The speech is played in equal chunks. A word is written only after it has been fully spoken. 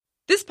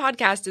This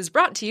podcast is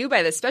brought to you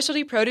by the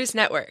Specialty Produce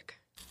Network.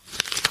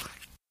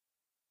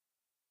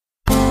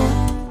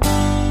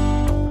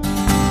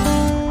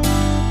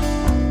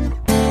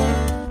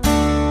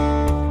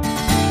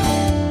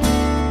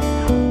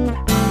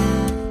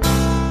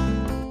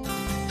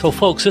 So,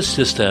 folks, this is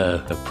just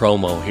a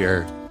promo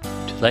here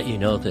to let you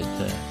know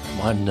that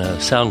I'm on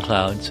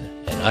SoundCloud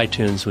and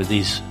iTunes with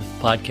these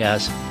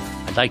podcasts.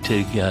 I'd like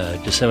to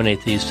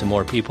disseminate these to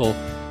more people.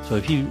 So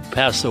if you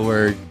pass the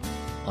word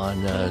on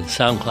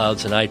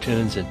SoundClouds and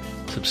iTunes and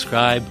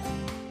subscribe,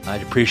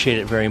 I'd appreciate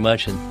it very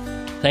much. And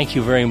thank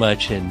you very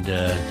much, and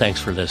thanks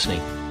for listening.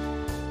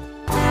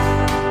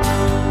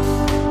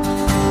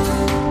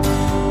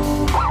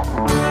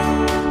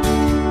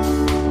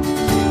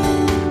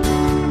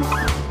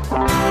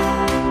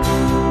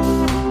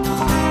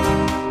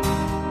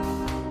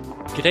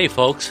 G'day,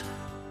 folks.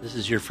 This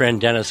is your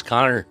friend Dennis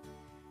Conner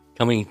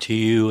coming to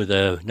you with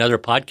another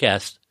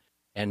podcast.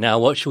 And now,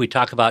 what should we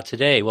talk about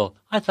today? Well,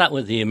 I thought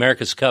with the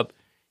America's Cup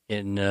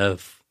in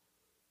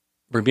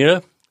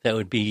Bermuda, that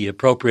would be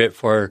appropriate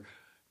for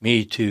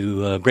me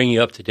to bring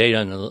you up to date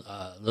on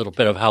a little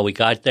bit of how we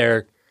got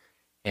there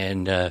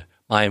and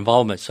my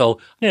involvement. So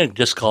I'm going to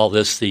just call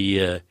this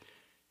the,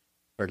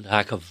 for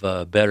lack of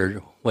a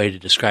better way to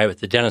describe it,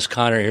 the Dennis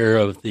Conner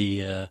era of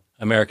the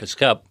America's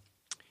Cup,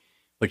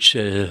 which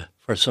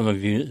for some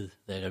of you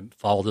that have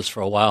followed this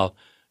for a while,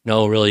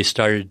 know really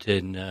started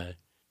in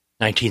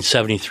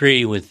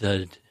 1973 with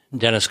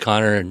Dennis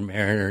Conner and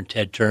Mariner,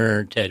 Ted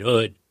Turner, Ted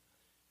Hood,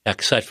 Jack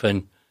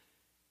Sutphin,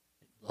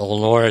 Lowell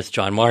North,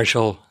 John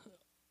Marshall,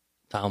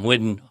 Tom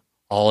Whidden,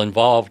 all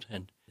involved.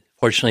 And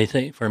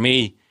fortunately for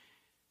me,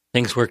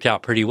 things worked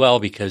out pretty well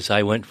because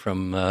I went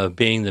from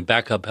being the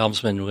backup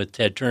helmsman with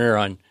Ted Turner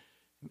on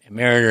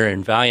Mariner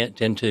and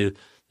Valiant into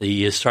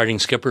the starting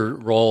skipper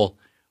role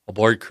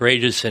aboard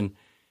Courageous, and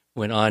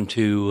went on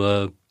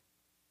to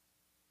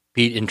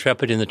beat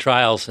Intrepid in the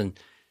trials and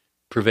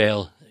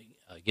prevail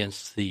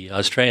against the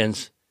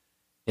Australians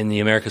in the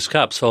America's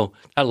Cup. So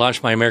that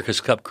launched my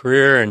America's Cup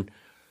career, and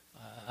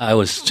I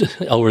was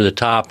just over the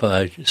top,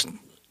 just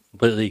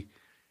completely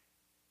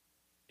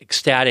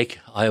ecstatic.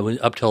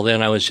 Up till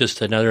then, I was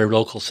just another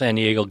local San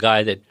Diego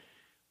guy that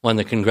won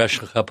the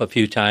Congressional Cup a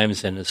few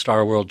times and the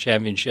Star World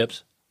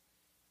Championships.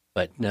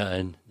 But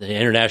the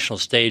international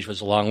stage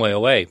was a long way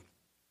away.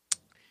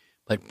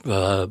 But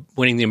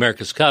winning the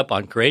America's Cup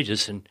on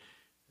Courageous in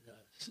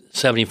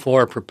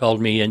 74 propelled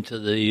me into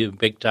the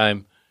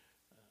big-time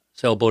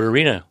sailboat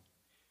arena.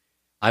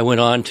 I went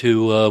on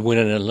to win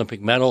an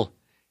Olympic medal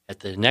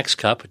at the next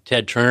Cup.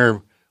 Ted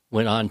Turner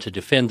went on to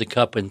defend the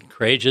Cup in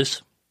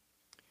Courageous,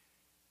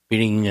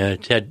 beating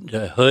Ted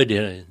Hood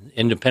in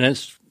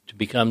Independence to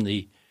become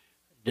the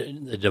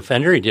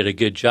defender. He did a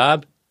good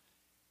job,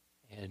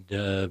 and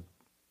the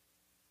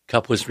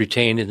Cup was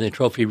retained in the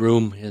trophy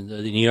room in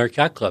the New York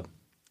Yacht Club.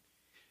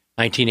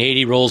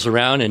 1980 rolls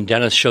around, and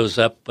Dennis shows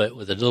up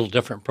with a little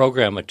different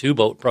program, a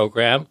two-boat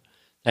program,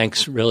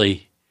 thanks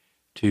really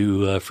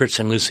to Fritz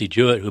and Lucy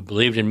Jewett, who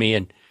believed in me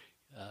and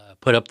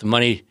put up the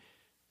money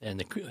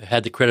and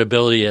had the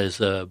credibility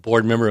as a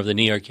board member of the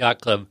New York Yacht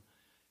Club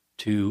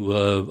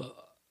to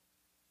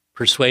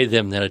persuade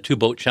them that a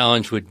two-boat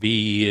challenge would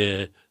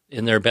be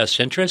in their best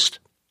interest.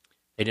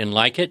 They didn't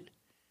like it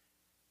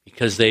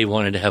because they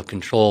wanted to have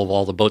control of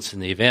all the boats in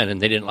the event, and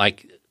they didn't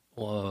like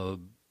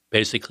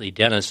basically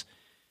Dennis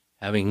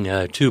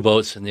having two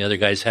boats and the other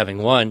guys having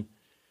one.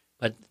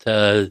 But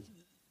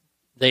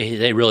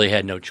they really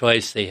had no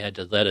choice. They had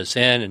to let us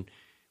in, and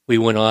we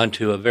went on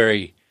to a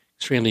very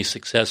extremely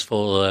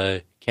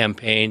successful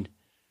campaign,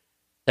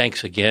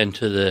 thanks again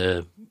to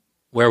the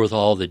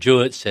wherewithal of the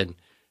Jewetts and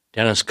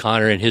Dennis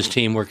Conner and his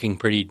team working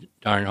pretty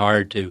darn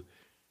hard to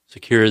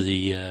secure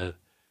the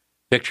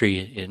victory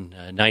in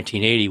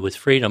 1980 with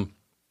Freedom.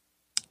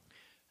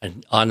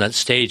 And on that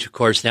stage, of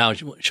course, now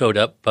showed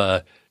up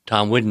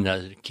Tom Whidden,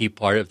 a key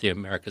part of the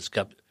America's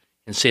Cup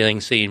and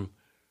sailing scene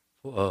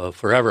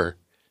forever.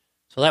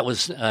 So that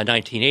was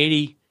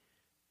 1980.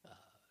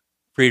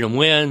 Freedom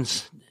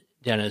wins.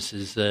 Dennis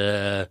is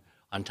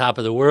on top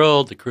of the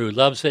world. The crew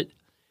loves it.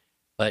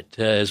 But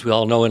as we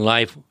all know in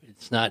life,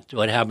 it's not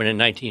what happened in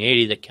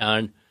 1980 that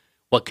counted.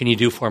 What can you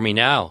do for me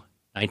now?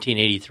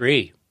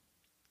 1983.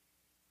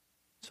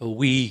 So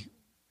we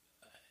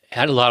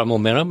had a lot of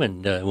momentum,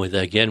 and with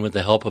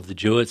the help of the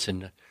Jewetts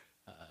and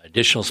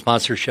additional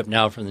sponsorship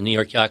now from the New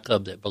York Yacht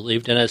Club that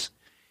believed in us,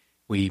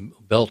 we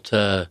built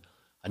a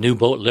new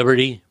boat,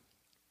 Liberty.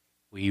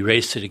 We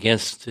raced it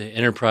against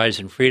Enterprise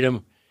and Freedom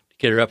to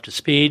get her up to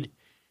speed.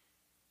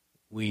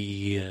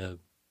 We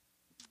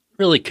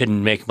really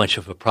couldn't make much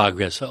of a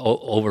progress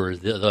over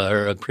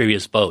our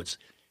previous boats.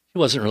 It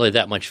wasn't really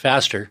that much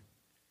faster,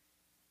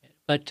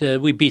 but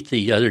we beat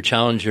the other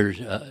challengers.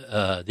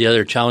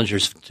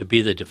 To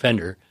be the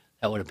defender.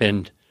 That would have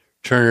been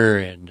Turner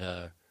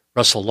and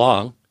Russell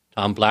Long,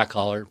 Tom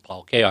Blackhaller,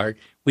 Paul Cahard.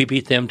 We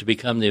beat them to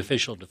become the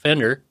official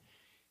defender.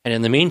 And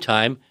in the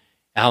meantime,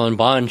 Alan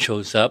Bond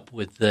shows up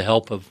with the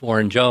help of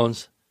Warren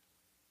Jones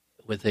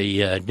with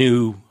a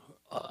new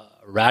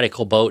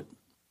radical boat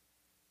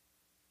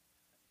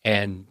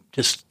and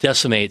just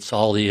decimates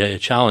all the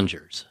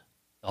challengers,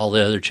 all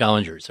the other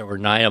challengers. There were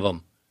 9 of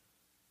them,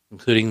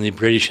 including the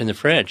British and the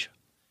French.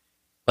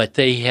 But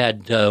they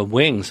had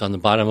wings on the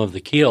bottom of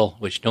the keel,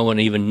 which no one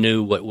even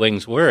knew what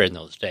wings were in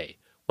those days.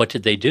 What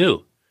did they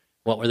do?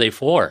 What were they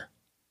for?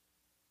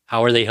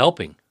 How are they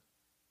helping?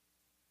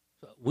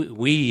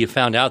 We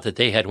found out that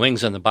they had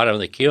wings on the bottom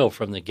of the keel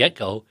from the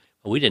get-go,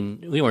 but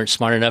we weren't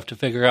smart enough to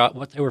figure out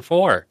what they were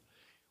for.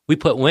 We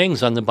put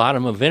wings on the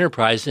bottom of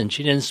Enterprise, and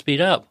she didn't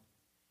speed up.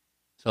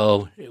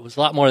 So it was a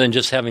lot more than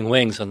just having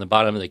wings on the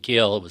bottom of the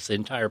keel. It was the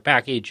entire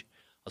package,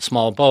 a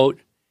small boat,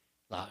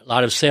 a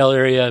lot of sail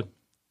area,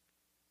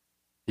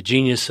 the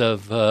genius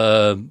of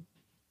the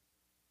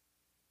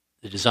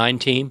design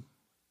team,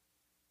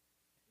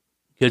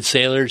 good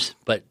sailors,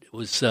 but it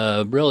was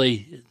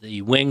really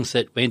the wings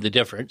that made the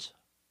difference.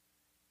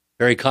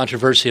 Very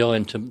controversial,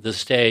 and to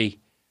this day,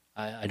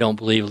 I don't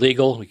believe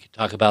legal. We could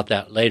talk about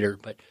that later.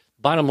 But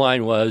bottom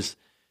line was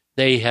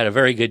they had a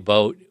very good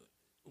boat.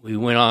 We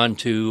went on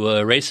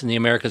to race in the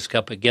America's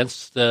Cup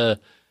against them,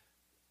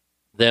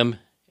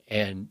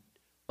 and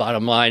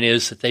bottom line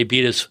is that they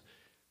beat us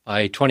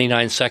by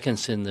 29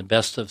 seconds in the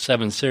best of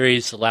 7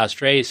 series, the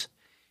last race.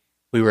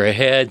 We were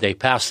ahead. They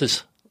passed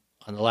us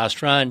on the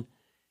last run,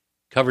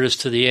 covered us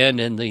to the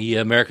end, and the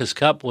America's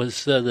Cup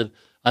was the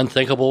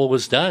unthinkable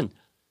was done.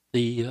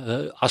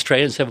 The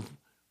Australians have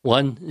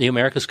won the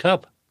America's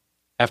Cup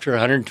after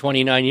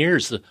 129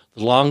 years, the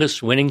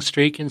longest winning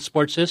streak in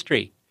sports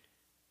history.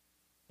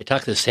 They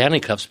talk the Stanley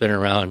Cup's been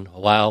around a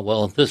while.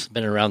 Well, this has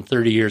been around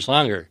 30 years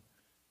longer.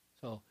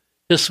 So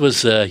this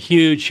was a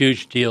huge,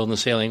 huge deal in the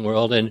sailing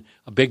world and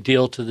a big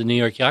deal to the New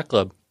York Yacht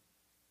Club.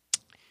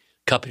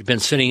 Cup had been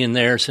sitting in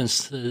there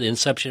since the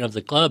inception of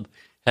the club.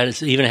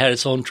 Even had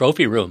its own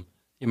trophy room,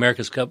 the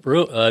America's Cup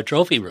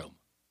trophy room.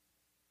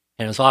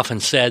 And it's often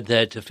said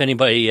that if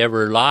anybody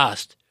ever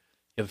lost,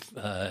 if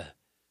the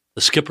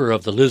skipper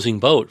of the losing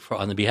boat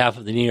on the behalf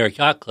of the New York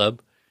Yacht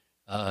Club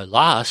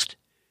lost,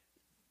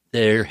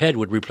 their head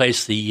would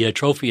replace the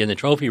trophy in the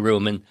trophy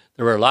room. And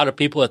there were a lot of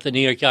people at the New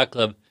York Yacht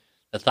Club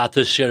that thought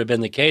this should have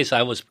been the case.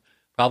 I was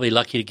probably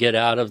lucky to get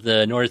out of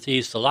the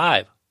Northeast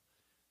alive.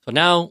 So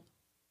now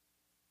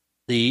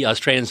the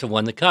Australians have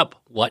won the Cup.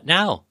 What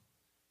now?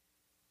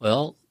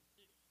 Well,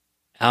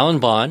 Alan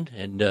Bond,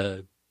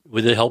 and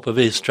with the help of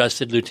his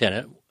trusted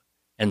lieutenant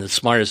and the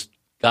smartest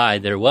guy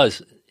there was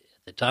at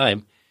the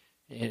time,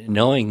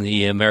 knowing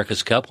the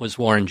America's Cup, was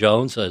Warren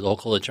Jones, a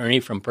local attorney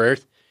from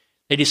Perth.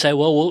 They decided,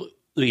 well,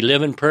 we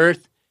live in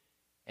Perth,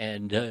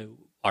 and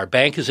our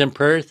bank is in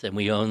Perth, and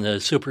we own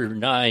the Super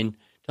 9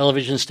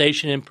 television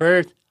station in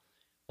Perth.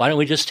 Why don't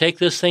we just take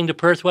this thing to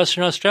Perth,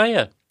 Western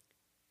Australia?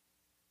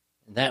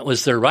 And that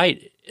was their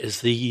right. As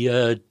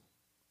the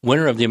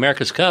winner of the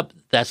America's Cup,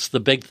 that's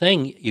the big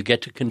thing. You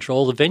get to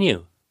control the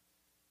venue.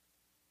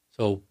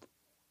 So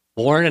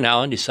Warren and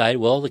Alan decided,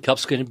 well, the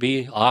Cup's going to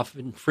be off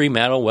in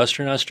Fremantle,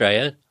 Western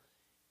Australia,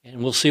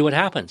 and we'll see what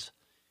happens.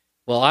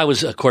 Well, I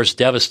was, of course,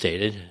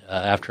 devastated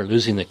after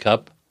losing the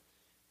Cup.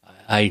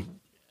 I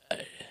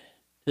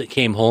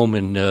came home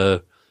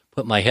and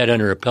put my head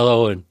under a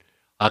pillow in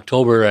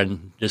October,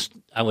 and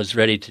I was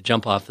ready to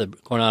jump off the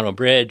Coronado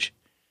Bridge.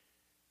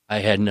 I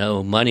had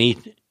no money.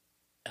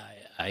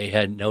 I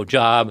had no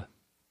job.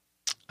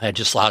 I had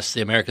just lost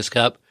the America's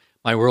Cup.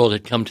 My world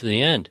had come to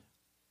the end.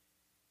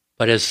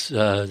 But as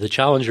the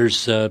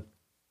challengers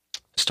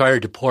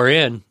started to pour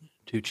in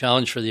to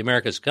challenge for the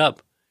America's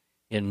Cup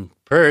in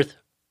Perth,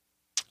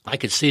 I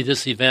could see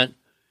this event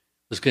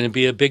was going to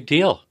be a big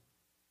deal.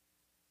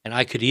 And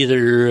I could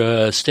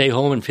either stay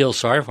home and feel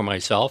sorry for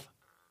myself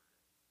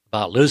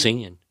about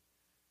losing and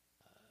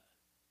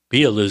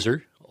be a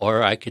loser,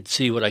 or I could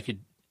see what I could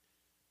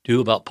do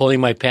about pulling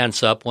my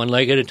pants up one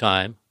leg at a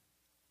time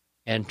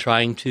and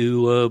trying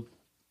to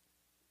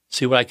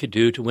see what I could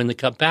do to win the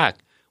Cup back.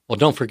 Well,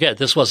 don't forget,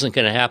 this wasn't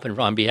going to happen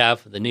on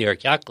behalf of the New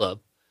York Yacht Club.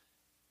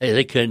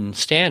 They couldn't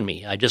stand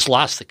me. I just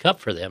lost the Cup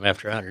for them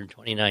after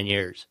 129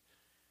 years.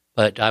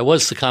 But I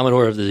was the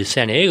Commodore of the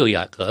San Diego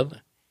Yacht Club,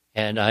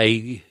 and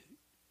I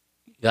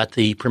got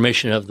the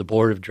permission of the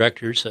board of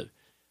directors,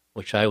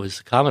 which I was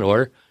the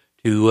Commodore,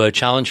 to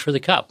challenge for the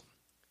Cup.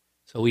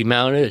 So we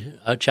mounted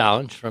a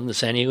challenge from the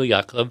San Diego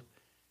Yacht Club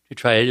to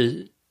try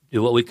to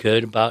do what we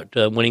could about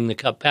winning the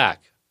Cup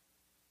back.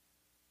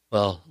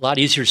 Well, a lot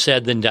easier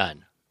said than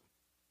done,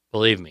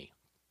 believe me.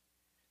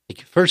 The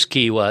first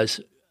key was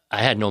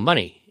I had no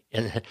money,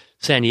 and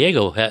San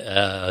Diego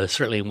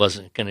certainly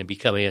wasn't going to be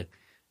coming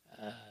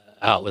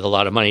out with a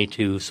lot of money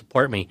to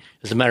support me.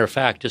 As a matter of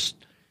fact, just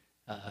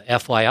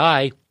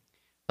FYI,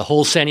 the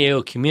whole San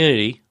Diego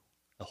community,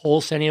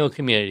 including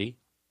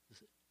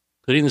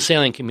the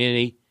sailing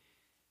community,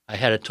 I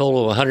had a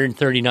total of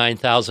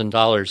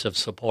 $139,000 of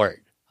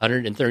support,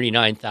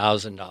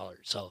 $139,000.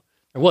 So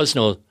there was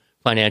no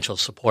financial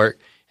support,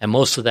 and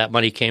most of that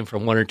money came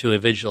from one or two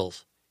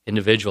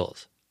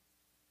individuals.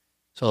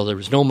 So there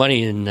was no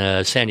money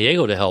in San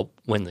Diego to help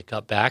win the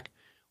Cup back,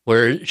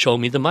 where it showed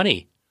me the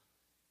money.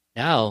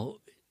 Now,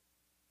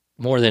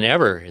 more than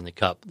ever in the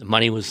Cup, the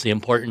money was the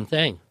important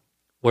thing.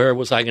 Where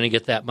was I going to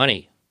get that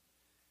money?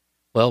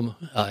 Well,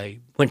 I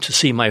went to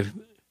see my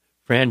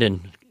friend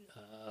and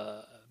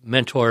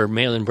mentor,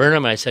 Malin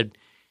Burnham, and I said,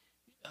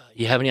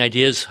 you have any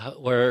ideas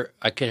where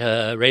I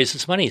could raise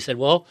this money? He said,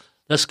 well,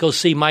 let's go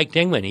see Mike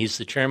Dingman. He's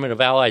the chairman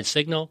of Allied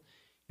Signal,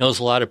 knows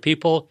a lot of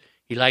people.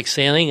 He likes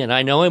sailing, and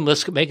I know him.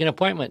 Let's make an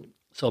appointment.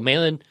 So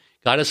Malin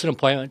got us an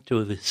appointment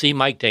to see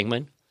Mike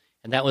Dingman,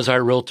 and that was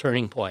our real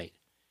turning point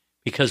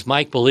because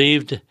Mike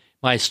believed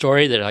my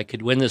story that I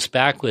could win this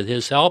back with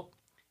his help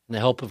and the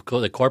help of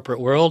the corporate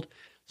world.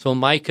 So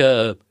Mike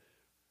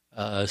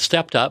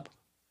stepped up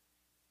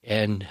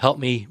and helped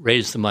me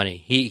raise the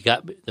money.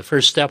 The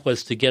first step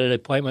was to get an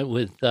appointment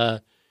with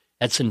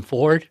Edson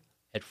Ford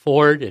at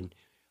Ford, and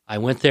I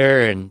went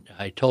there and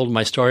I told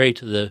my story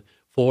to the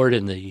Ford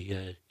and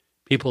the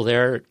people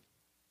there,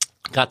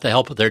 got the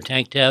help of their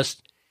tank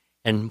test,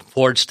 and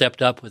Ford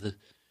stepped up with $1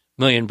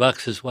 million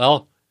as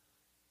well.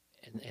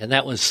 And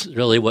that was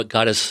really what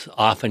got us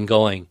off and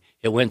going.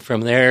 It went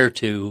from there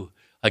to,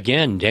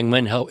 again,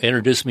 Dingman helped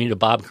introduce me to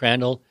Bob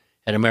Crandall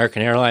at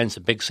American Airlines,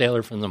 a big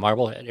sailor from the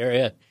Marblehead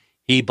area.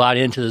 He bought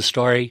into the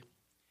story.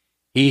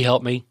 He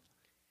helped me.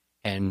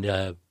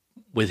 And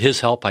with his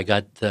help, I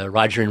got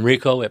Roger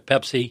Enrico at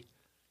Pepsi.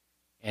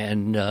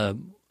 And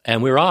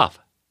we were off.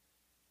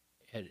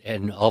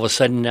 And all of a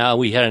sudden now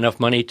we had enough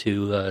money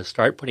to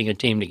start putting a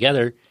team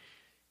together.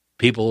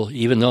 People,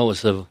 even though it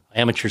was an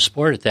amateur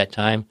sport at that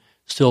time,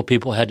 still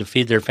people had to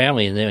feed their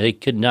family, and they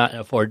could not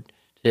afford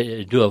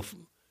to do a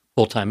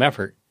full-time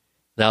effort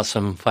without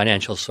some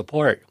financial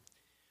support.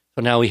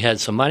 So now we had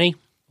some money.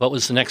 What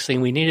was the next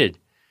thing we needed?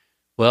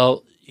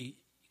 Well, you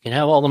can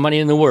have all the money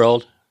in the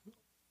world,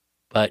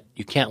 but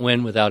you can't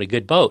win without a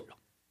good boat.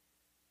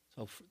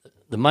 So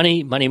the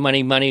money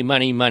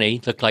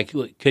looked like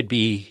it could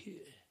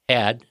be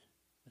had.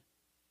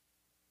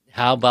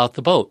 How about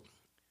the boat?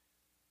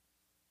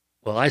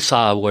 Well, I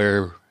saw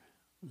where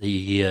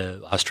the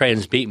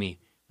Australians beat me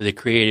with a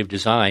creative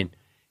design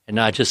and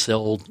not just the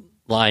old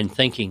line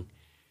thinking.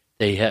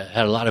 They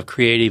had a lot of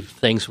creative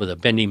things with a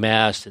bendy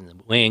mast and the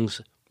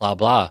wings, blah,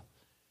 blah.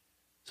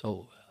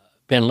 So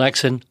Ben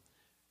Lexon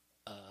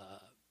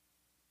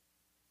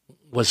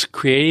was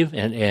creative,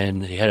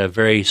 and he had a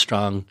very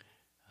strong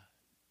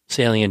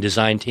sailing and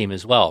design team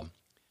as well.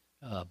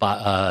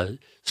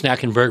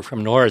 Snackenberg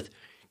from North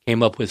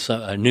came up with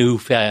a new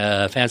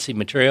fancy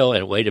material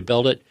and a way to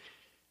build it.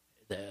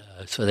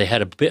 So they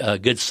had a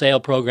good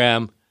sail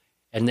program,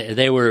 and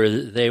they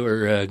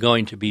were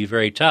going to be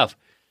very tough.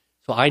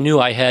 So I knew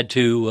I had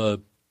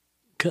to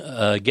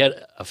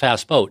get a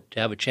fast boat to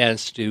have a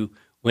chance to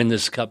win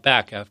this cup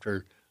back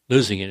after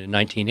losing it in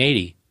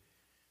 1980.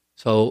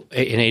 So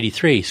in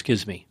 83,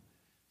 excuse me.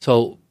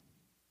 So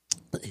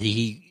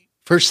the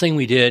first thing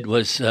we did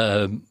was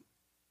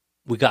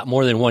we got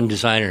more than one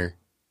designer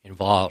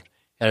involved.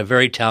 Had a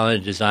very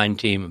talented design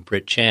team of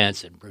Britt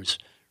Chance and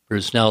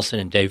Bruce Nelson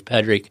and Dave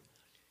Pedrick.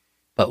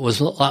 But it was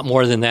a lot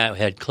more than that. We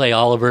had Clay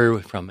Oliver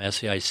from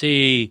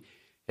SAIC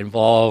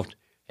involved,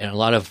 and a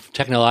lot of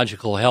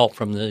technological help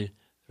from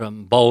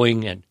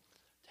Boeing and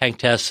tank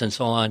tests and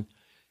so on.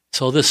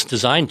 So this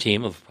design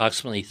team of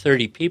approximately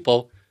 30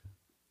 people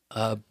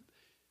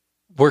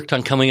worked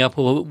on coming up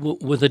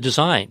with a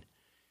design.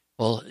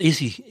 Well,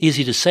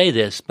 easy to say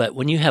this, but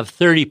when you have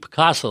 30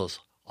 Picassos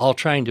all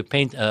trying to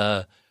paint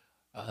the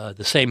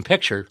same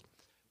picture,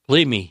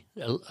 believe me,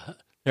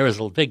 there was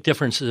a big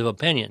difference of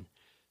opinion.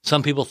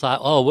 Some people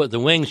thought, the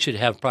wings should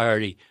have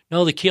priority.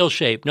 No, the keel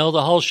shape. No,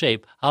 the hull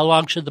shape. How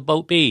long should the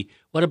boat be?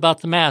 What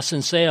about the masts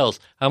and sails?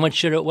 How much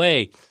should it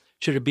weigh?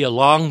 Should it be a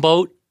long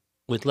boat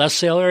with less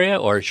sail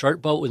area or a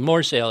short boat with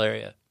more sail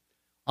area?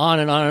 On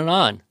and on and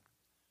on.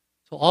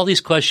 So all these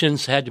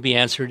questions had to be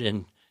answered,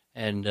 and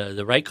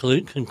the right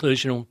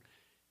conclusion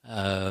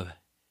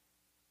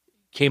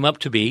came up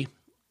to be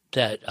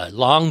that a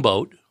long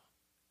boat,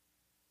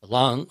 a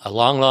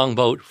long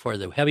boat for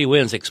the heavy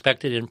winds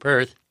expected in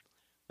Perth,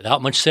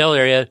 without much sail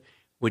area,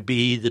 would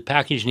be the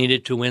package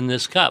needed to win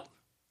this cup.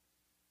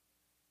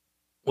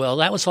 Well,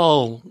 that was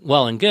all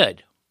well and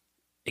good,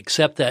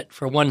 except that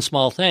for one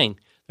small thing,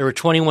 there were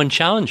 21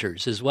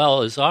 challengers as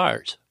well as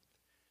ours.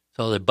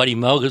 So the Buddy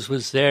Mogas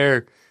was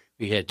there.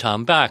 We had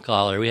Tom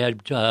Backhaller. We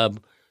had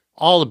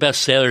all the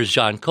best sailors,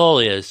 John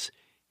Collius,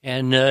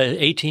 and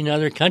 18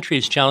 other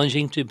countries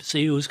challenging to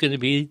see who's going to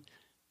be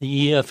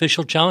the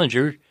official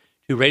challenger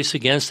to race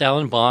against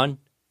Alan Bond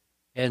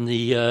and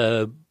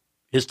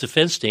his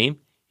defense team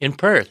in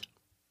Perth.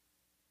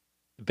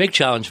 The big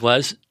challenge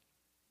was,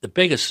 the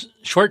biggest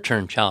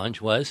short-term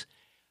challenge was,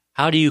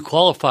 how do you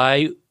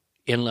qualify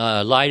in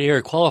a light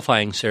air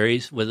qualifying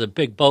series with a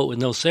big boat with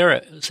no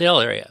sail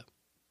area?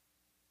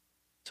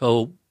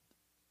 So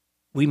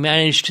we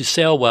managed to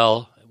sail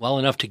well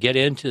enough to get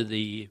into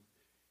the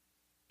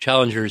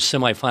Challengers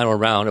semifinal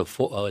round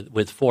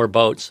with 4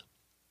 boats.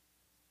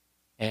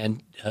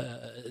 And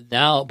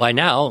by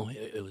now,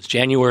 it was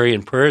January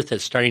in Perth.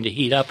 It's starting to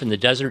heat up in the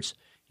deserts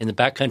in the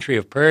backcountry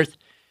of Perth.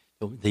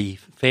 The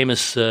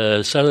famous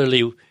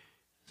southerly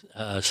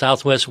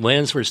southwest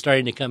winds were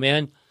starting to come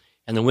in,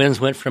 and the winds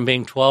went from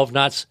being 12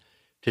 knots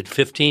to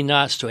 15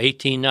 knots to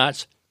 18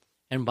 knots.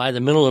 And by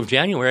the middle of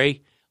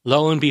January,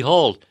 lo and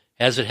behold,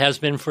 as it has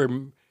been for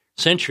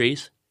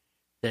centuries,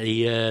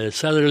 the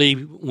southerly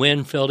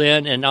wind filled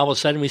in, and all of a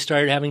sudden we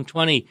started having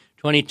 20,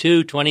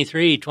 22,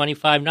 23,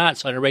 25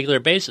 knots on a regular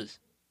basis.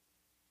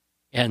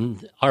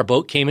 And our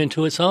boat came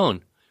into its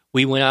own.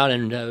 We went out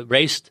and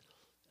raced.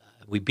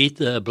 We beat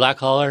the Black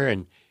Hauler,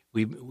 and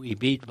we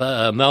beat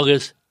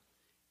Melgas.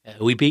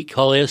 We beat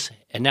Coleus,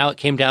 and now it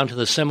came down to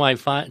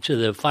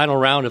the final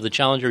round of the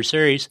Challenger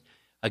Series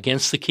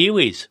against the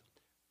Kiwis.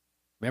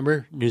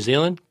 Remember New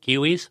Zealand,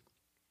 Kiwis?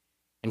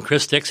 And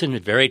Chris Dixon, a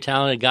very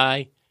talented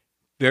guy,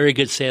 very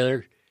good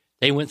sailor.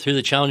 They went through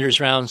the Challengers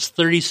rounds,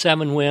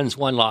 37 wins,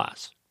 1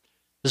 loss.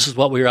 This is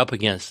what we were up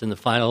against in the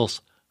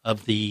finals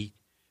of the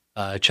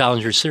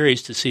Challenger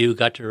Series to see who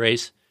got to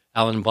race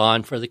Alan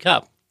Bond for the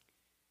Cup.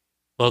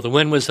 Well, the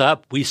wind was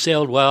up. We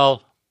sailed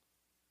well.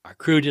 Our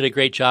crew did a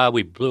great job.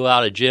 We blew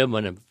out a jib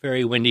on a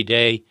very windy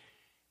day,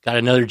 got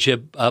another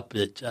jib up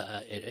in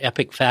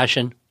epic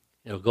fashion.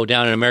 It'll go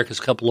down in America's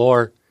Cup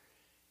lore.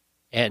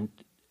 And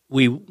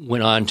we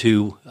went on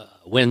to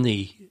win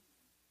the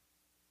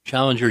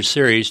Challenger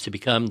Series to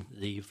become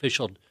the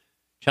official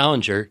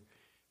challenger,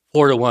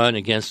 4-1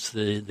 against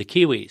the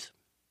Kiwis.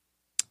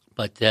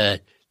 But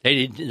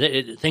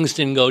things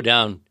didn't go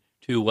down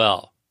too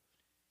well.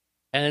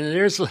 And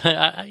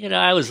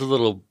I was a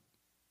little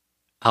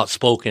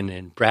outspoken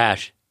and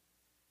brash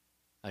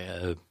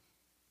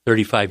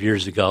 35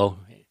 years ago,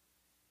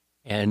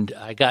 and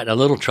I got in a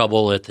little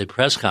trouble at the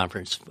press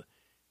conference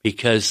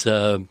because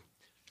the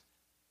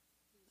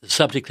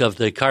subject of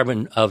the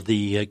carbon of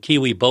the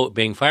Kiwi boat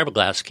being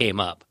fiberglass came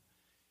up,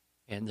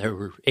 and there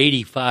were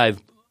 85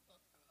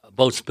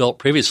 boats built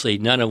previously,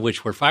 none of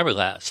which were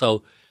fiberglass.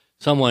 So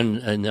someone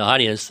in the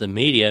audience, the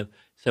media,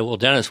 said, "Well,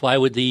 Dennis, why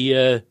would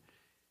the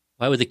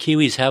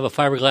Kiwis have a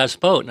fiberglass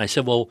boat?" And I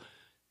said, "Well,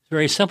 it's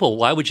very simple.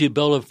 Why would you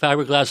build a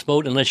fiberglass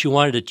boat unless you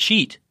wanted to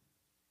cheat?"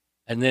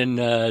 And then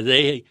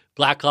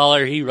Black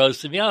Hauler, he rose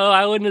to me, "Oh,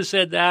 I wouldn't have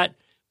said that,"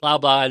 blah,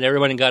 blah. And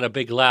everyone got a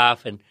big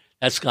laugh. And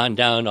that's gone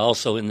down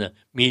also in the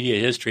media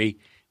history,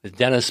 with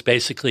Dennis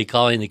basically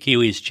calling the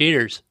Kiwis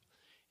cheaters.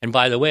 And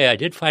by the way, I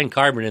did find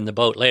carbon in the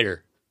boat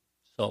later.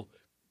 So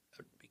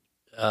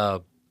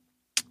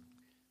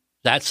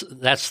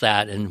that's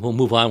that. And we'll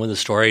move on with the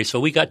story. So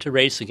we got to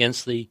race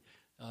against the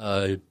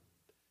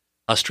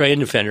Australian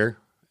defender.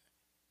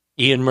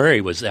 Ian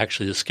Murray was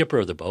actually the skipper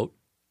of the boat,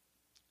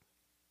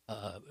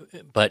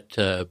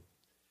 but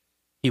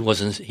he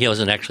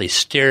wasn't actually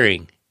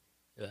steering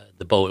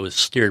the boat. It was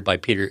steered by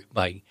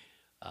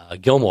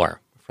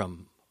Gilmore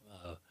from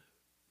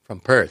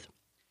Perth.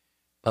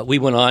 But we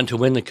went on to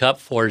win the Cup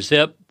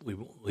 4-zip.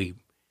 We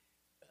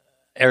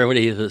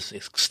everybody was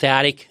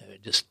ecstatic,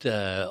 just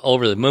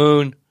over the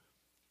moon.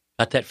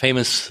 Got that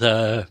famous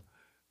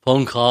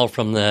phone call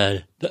from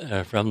the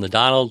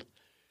Donald,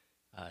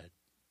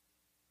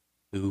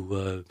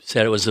 who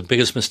said it was the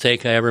biggest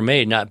mistake I ever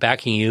made, not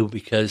backing you,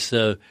 because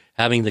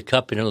having the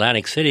Cup in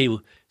Atlantic City,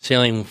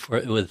 sailing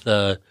with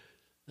a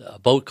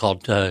boat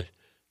called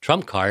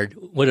Trump Card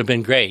would have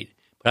been great.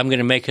 But I'm going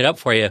to make it up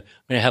for you. I'm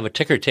going to have a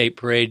ticker tape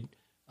parade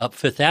up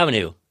Fifth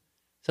Avenue.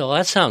 So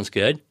that sounds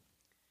good.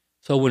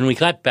 So when we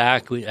got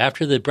back,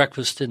 after the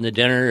breakfast and the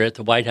dinner at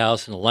the White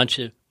House and the lunch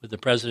with the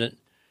President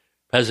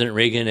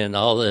Reagan and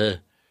all the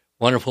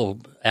wonderful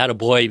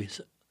attaboys,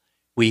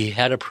 we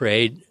had a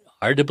parade.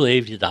 Hard to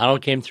believe,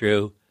 Donald came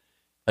through,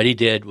 but he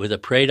did, with a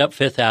parade up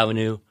Fifth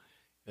Avenue.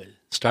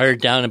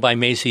 Started down by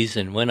Macy's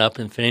and went up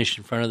and finished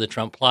in front of the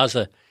Trump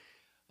Plaza.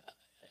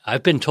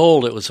 I've been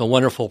told it was a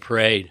wonderful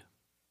parade,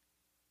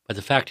 but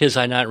the fact is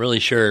I'm not really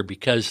sure,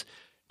 because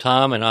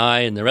Tom and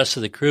I and the rest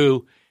of the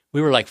crew,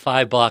 we were like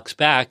 5 blocks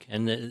back,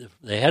 and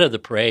the head of the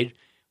parade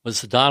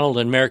was the Donald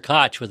and Mayor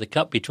Koch with the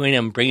Cup between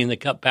them, bringing the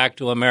Cup back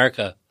to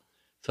America.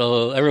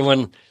 So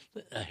everyone,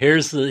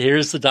 here's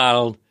the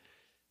Donald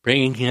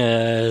bringing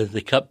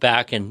the Cup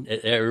back, and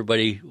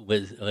everybody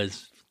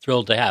was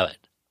thrilled to have it.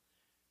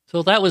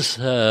 So that was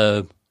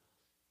the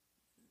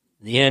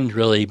end,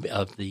 really,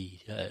 of the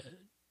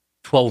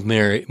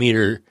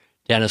 12-meter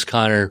Dennis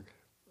Conner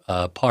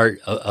part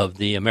of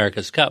the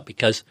America's Cup,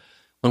 because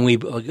when we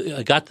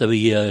got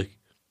the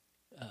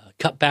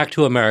Cup back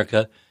to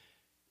America,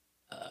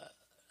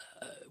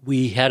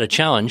 we had a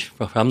challenge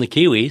from the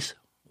Kiwis,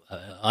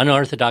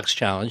 unorthodox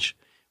challenge,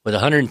 with a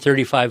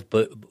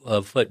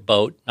 135-foot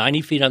boat,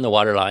 90 feet on the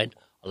waterline,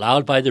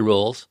 allowed by the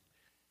rules,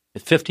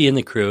 with 50 in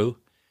the crew.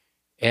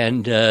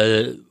 And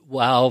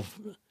while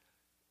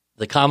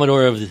the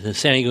Commodore of the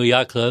San Diego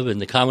Yacht Club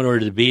and the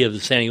Commodore-to-be of the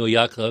San Diego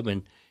Yacht Club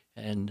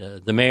and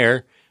the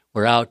mayor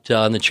were out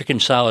on the chicken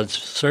salad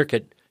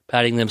circuit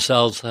patting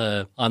themselves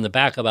on the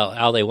back about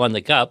how they won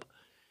the Cup,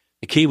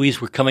 the Kiwis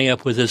were coming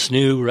up with this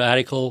new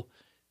radical,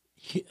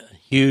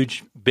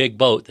 huge, big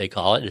boat, they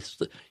call it.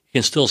 You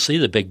can still see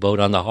the big boat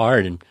on the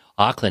Hard in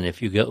Auckland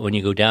when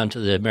you go down to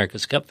the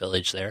America's Cup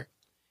Village there.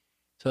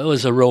 So it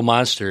was a real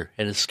monster,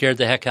 and it scared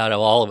the heck out of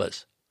all of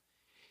us.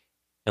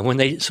 And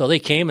they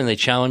came and they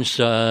challenged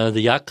the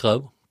Yacht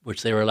Club,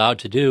 which they were allowed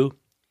to do,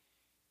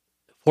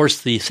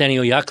 forced the San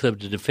Diego Yacht Club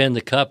to defend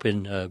the Cup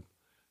in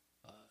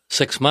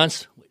 6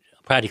 months,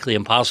 practically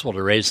impossible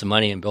to raise the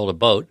money and build a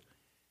boat.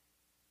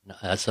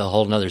 That's a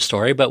whole other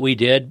story, but we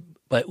did.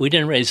 But we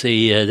didn't raise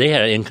they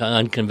had an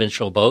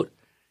unconventional boat,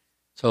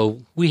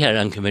 so we had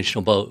an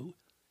unconventional boat.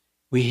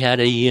 We had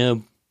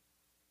a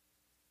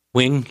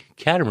wing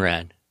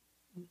catamaran,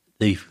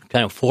 the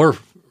kind of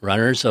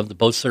forerunners of the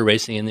boats that are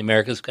racing in the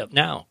America's Cup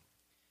now.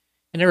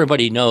 And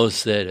everybody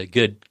knows that a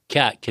good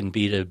cat can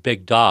beat a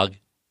big dog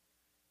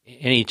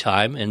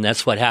anytime, and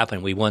that's what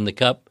happened. We won the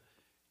Cup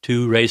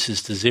 2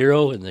 races to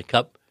 0, and the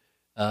Cup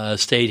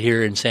stayed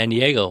here in San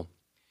Diego.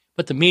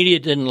 But the media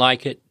didn't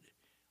like it.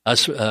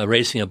 Us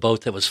racing a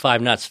boat that was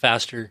 5 knots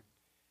faster,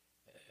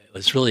 it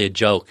was really a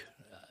joke.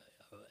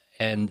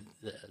 And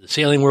the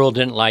sailing world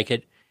didn't like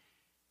it.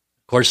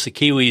 Of course, the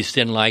Kiwis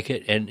didn't like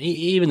it, and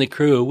even the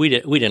crew, we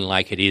didn't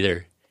like it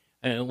either.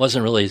 And it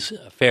wasn't really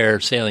a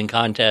fair sailing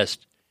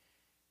contest.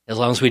 As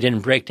long as we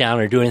didn't break down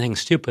or do anything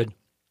stupid,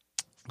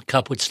 the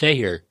Cup would stay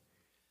here.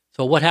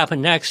 So what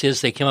happened next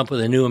is they came up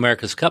with a new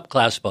America's Cup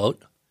class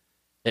boat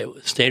that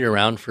stayed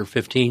around for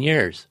 15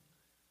 years.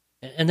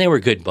 And they were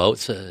good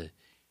boats,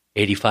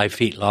 85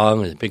 feet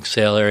long with a big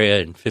sail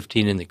area and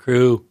 15 in the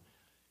crew,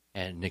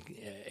 and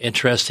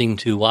interesting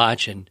to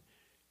watch. And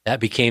that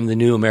became the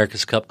new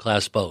America's Cup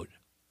class boat.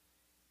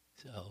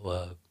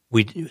 So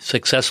we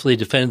successfully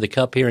defended the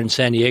Cup here in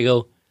San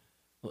Diego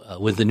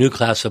with the new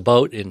class of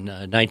boat in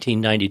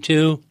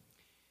 1992.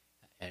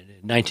 And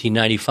in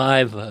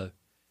 1995,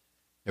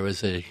 there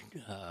was a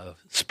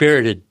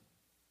spirited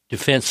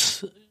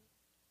defense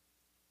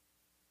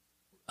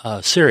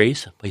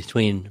series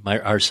between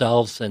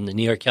ourselves and the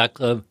New York Yacht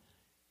Club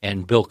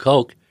and Bill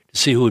Koch to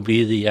see who would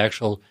be the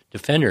actual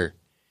defender.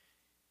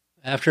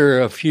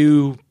 After a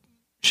few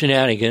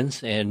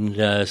shenanigans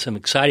and some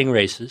exciting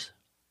races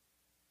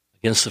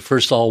against the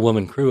first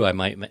all-woman crew, I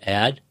might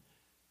add,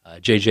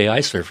 J.J.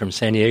 Eisler from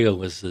San Diego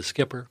was the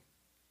skipper.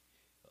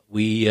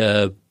 We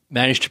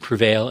managed to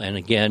prevail, and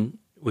again,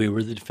 we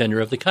were the defender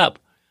of the Cup.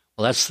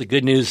 Well, that's the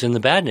good news and the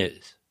bad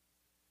news.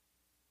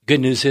 The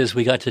good news is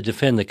we got to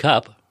defend the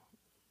Cup.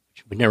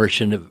 We never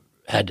shouldn't have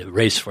had to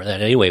race for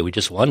that anyway. We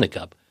just won the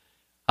Cup.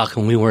 How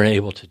come we weren't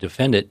able to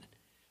defend it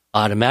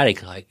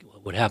automatic like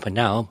what would happen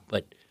now?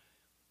 But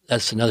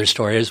that's another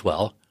story as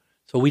well.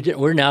 So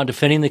we're now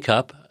defending the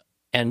Cup,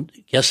 and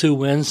guess who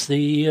wins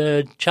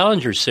the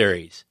Challenger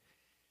Series?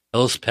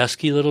 Those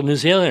pesky little New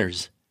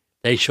Zealanders.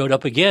 They showed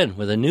up again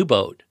with a new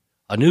boat,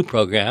 a new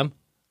program,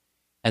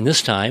 and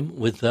this time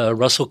with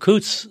Russell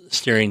Coutts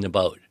steering the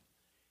boat.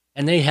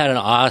 And they had an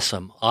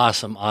awesome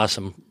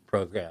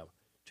program.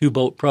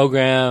 2-boat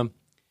program,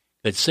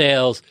 good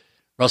sails.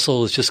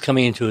 Russell was just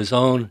coming into his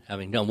own,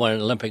 having won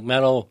an Olympic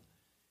medal,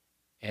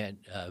 and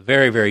a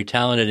very, very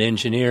talented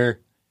engineer.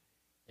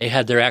 They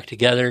had their act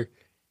together,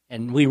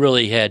 and we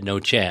really had no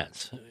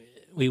chance.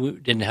 We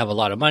didn't have a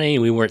lot of money.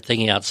 We weren't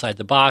thinking outside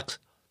the box.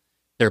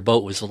 Their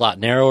boat was a lot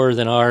narrower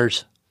than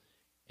ours,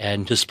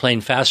 and just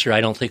plain faster.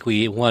 I don't think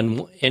we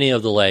won any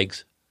of the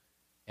legs.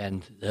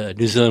 And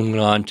New Zealand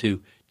went on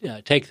to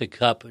take the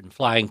Cup in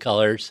flying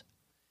colors.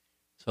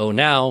 So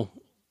now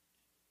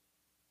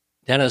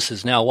Dennis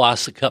has now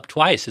lost the Cup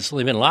twice. It's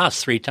only been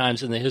lost 3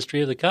 times in the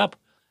history of the Cup,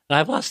 and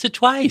I've lost it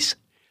twice.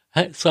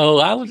 So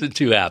I wasn't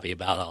too happy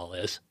about all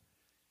this.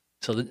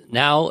 So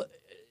now,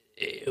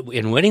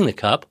 in winning the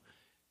Cup,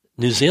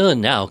 New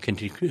Zealand now can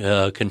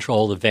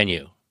control the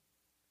venue.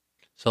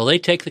 So they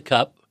take the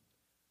Cup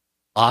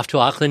off to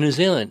Auckland, New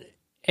Zealand,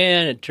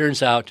 and it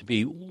turns out to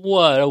be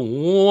what a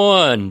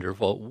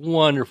wonderful,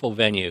 wonderful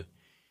venue.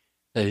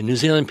 The New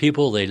Zealand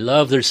people, they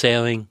love their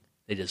sailing.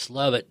 They just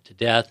love it to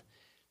death.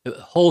 The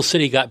whole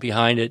city got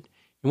behind it.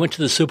 We went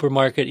to the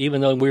supermarket,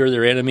 even though we were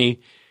their enemy.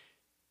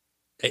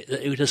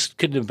 It just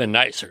couldn't have been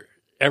nicer.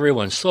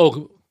 Everyone's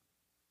so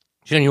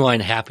genuine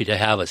happy to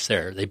have us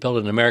there. They built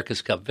an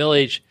America's Cup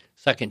village,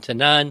 second to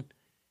none.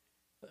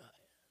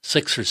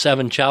 6 or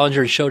 7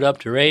 challengers showed up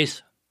to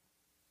race.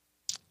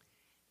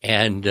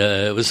 And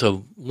it was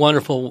a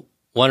wonderful,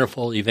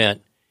 wonderful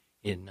event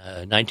in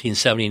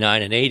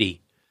 1979 and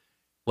 80.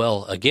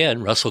 Well,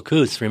 again, Russell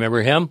Coutts,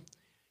 remember him?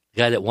 The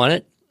guy that won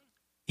it?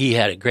 He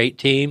had a great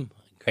team,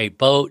 great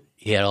boat.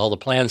 He had all the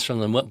plans from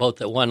the boat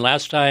that won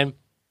last time.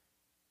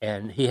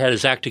 And he had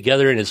his act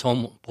together in his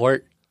home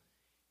port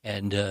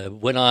and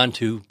went on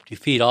to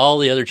defeat all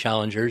the other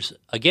challengers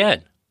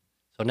again.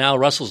 So now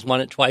Russell's won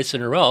it twice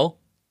in a row.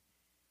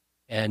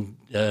 And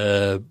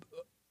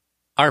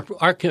our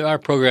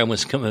program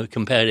was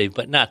competitive,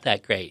 but not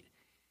that great.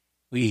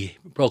 We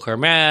broke our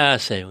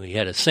mast, and we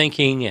had a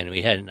sinking, and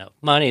we had enough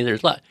money.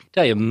 There's I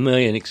tell you, a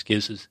million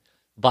excuses.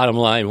 Bottom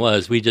line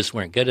was we just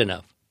weren't good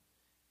enough.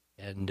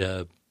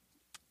 And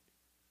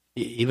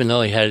even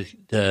though he had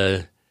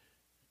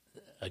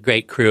a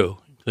great crew,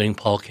 including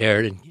Paul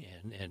Caird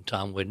and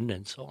Tom Whidden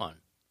and so on.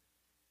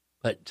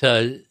 But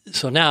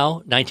so now,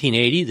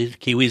 1980, the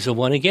Kiwis have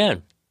won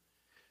again.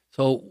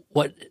 So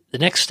what the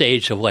next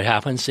stage of what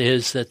happens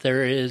is that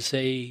there is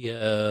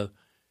a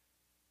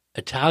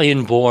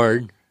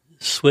Italian-born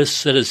Swiss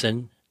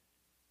citizen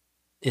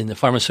in the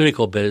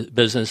pharmaceutical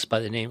business by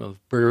the name of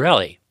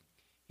Bertorelli.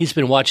 he's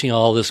been watching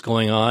all this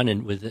going on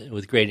and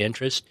with great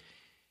interest.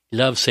 He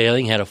loved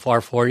sailing, had a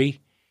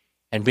 440,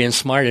 and being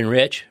smart and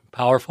rich,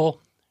 powerful,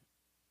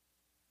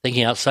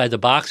 thinking outside the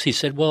box, he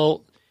said,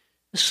 well,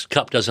 this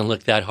cup doesn't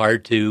look that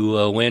hard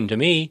to win to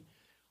me.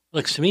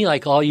 Looks to me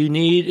like all you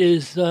need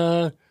is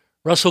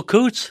Russell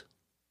Coutts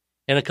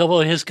and a couple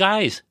of his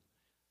guys.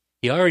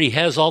 He already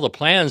has all the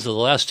plans of the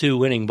last two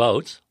winning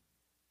boats.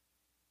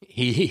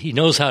 He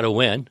knows how to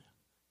win.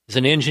 He's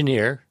an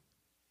engineer,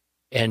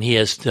 and he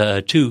has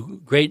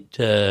two great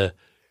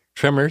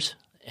trimmers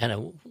and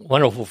a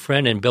wonderful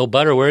friend in Bill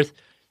Butterworth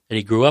that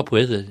he grew up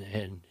with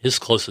and his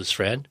closest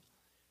friend.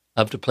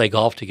 Love to play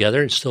golf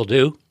together and still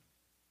do.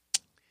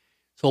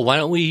 So why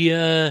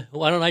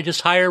don't I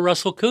just hire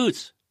Russell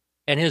Coutts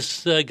and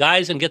his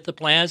guys and get the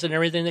plans and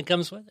everything that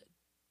comes with it?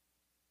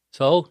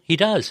 So he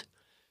does.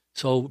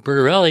 So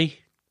Bertarelli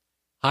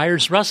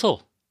hires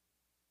Russell.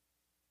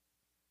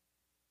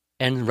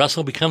 And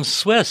Russell becomes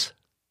Swiss.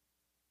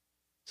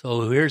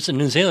 So here's a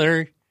New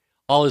Zealander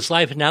all his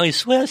life, and now he's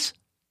Swiss.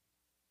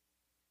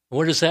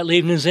 Where does that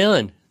leave New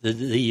Zealand,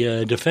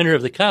 the defender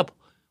of the Cup?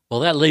 Well,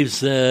 that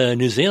leaves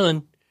New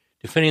Zealand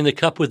defending the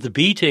Cup with the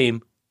B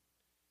team,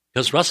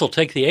 because Russell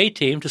take the A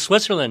team to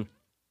Switzerland.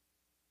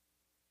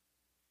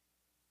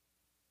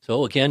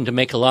 So again, to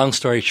make a long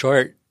story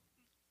short,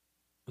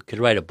 we could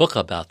write a book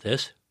about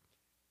this.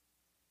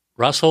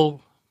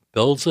 Russell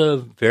builds a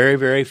very,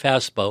 very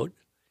fast boat.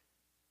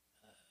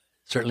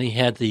 Certainly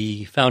had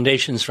the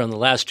foundations from the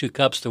last two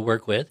Cups to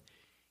work with.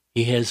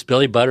 He has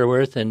Billy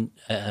Butterworth and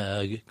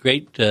a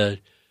great friend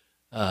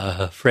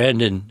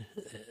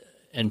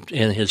and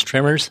his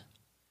trimmers.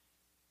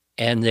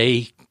 And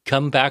they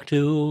come back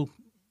to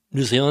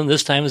New Zealand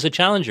this time as a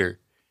challenger.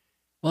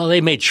 Well,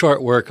 they made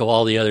short work of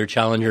all the other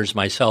challengers,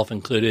 myself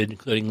included,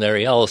 including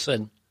Larry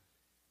Ellison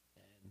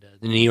and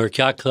the New York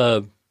Yacht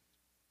Club,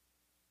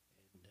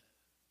 and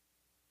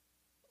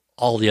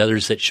all the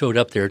others that showed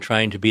up there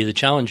trying to be the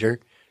challenger.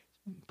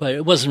 But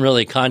it wasn't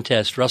really a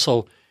contest.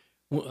 Russell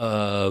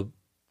was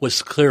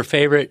the clear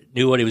favorite,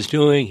 knew what he was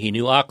doing. He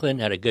knew Auckland,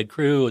 had a good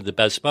crew, the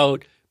best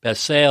boat,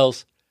 best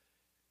sails.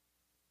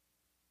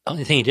 The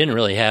only thing he didn't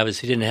really have is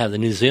he didn't have the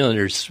New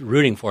Zealanders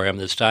rooting for him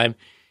this time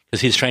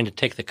because he's trying to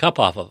take the Cup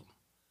off of him.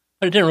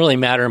 But it didn't really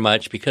matter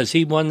much because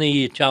he won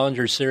the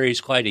Challenger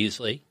Series quite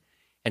easily.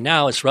 And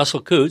now it's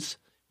Russell Coutts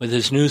with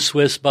his new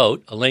Swiss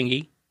boat,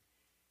 Alinghi,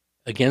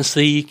 against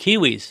the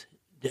Kiwis,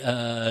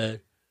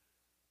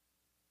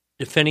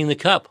 defending the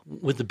Cup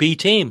with the B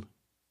team.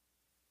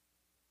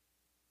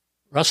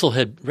 Russell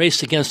had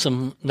raced against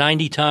them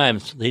 90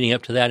 times leading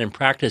up to that in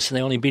practice, and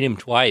they only beat him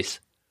twice.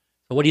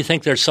 So what do you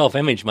think their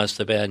self-image must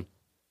have been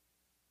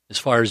as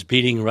far as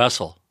beating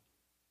Russell?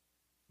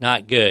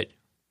 Not good.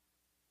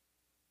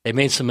 They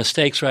made some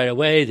mistakes right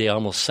away. They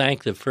almost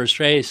sank the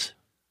first race.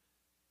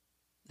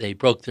 They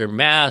broke their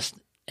mast,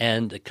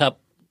 and the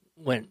Cup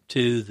went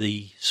to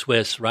the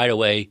Swiss right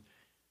away.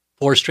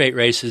 4 straight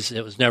races.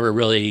 It was never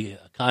really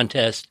a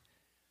contest.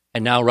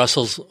 And now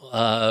Russell's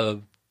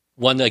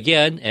won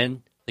again,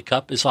 and the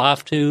Cup is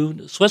off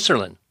to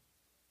Switzerland.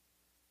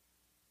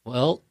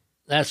 Well,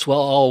 that's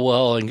all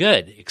well and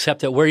good,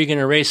 except that where are you going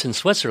to race in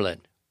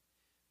Switzerland?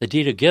 The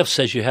Deed of Gift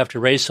says you have to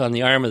race on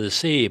the arm of the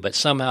sea, but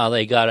somehow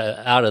they got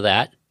out of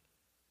that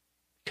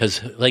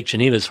because Lake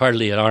Geneva is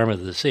hardly an arm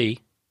of the sea.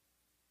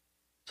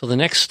 So the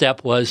next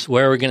step was,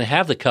 where are we going to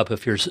have the Cup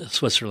if you're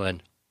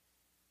Switzerland?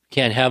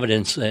 Can't have it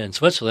in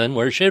Switzerland.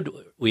 Where should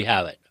we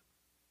have it?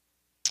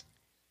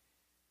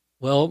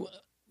 Well,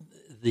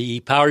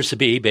 the powers to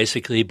be,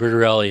 basically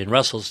Bertarelli and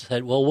Russell,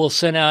 said, well, we'll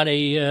send out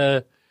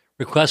a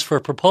request for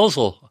a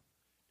proposal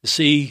to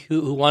see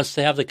who wants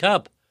to have the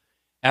Cup.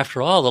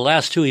 After all, the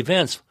last 2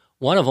 events,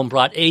 one of them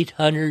brought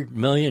 $800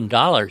 million.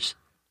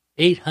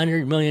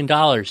 $800 million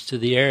to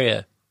the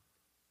area.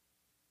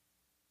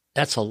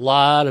 That's a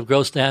lot of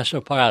gross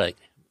national product.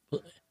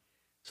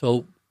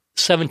 So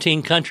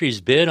 17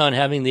 countries bid on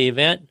having the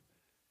event.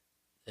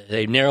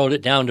 They narrowed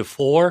it down to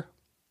 4,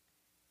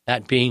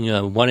 that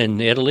being one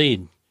in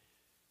Italy,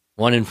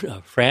 one in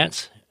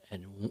France,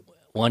 and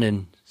one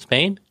in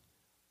Spain,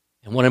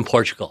 and one in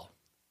Portugal.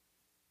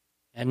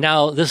 And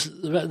now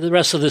the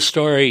rest of the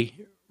story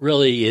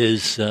really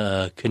is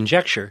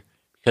conjecture,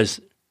 because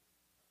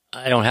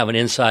I don't have an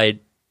inside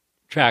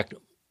track,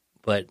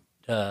 but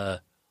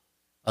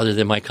other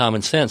than my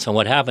common sense on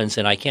what happens,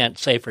 and I can't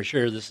say for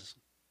sure this is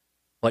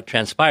what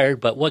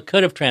transpired, but what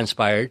could have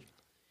transpired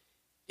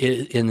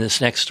in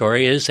this next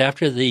story is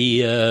after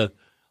the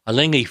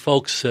Alinghi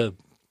folks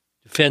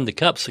defend the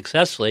Cup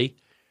successfully,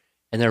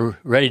 and they're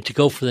ready to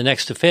go for the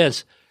next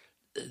defense,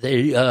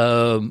 they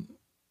have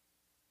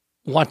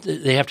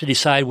to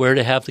decide where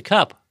to have the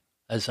Cup,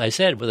 as I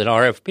said, with an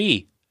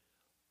RFP.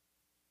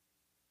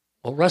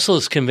 Well, Russell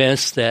is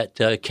convinced that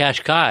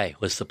Cascais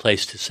was the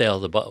place to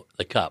sail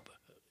the Cup.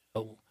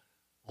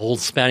 Old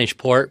Spanish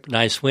port,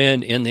 nice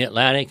wind in the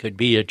Atlantic, could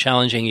be a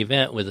challenging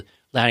event with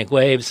Atlantic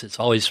waves. It's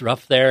always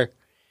rough there.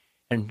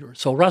 And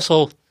so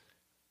Russell,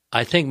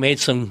 I think, made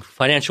some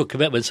financial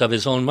commitments of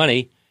his own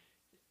money,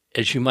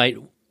 as you might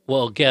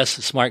well, guess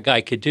a smart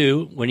guy could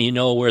do when you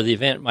know where the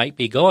event might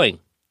be going.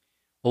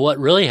 Well, what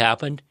really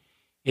happened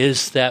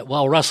is that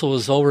while Russell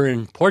was over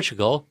in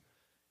Portugal,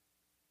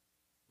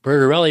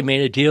 Bertorelli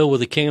made a deal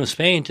with the King of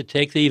Spain to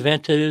take the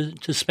event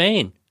to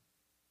Spain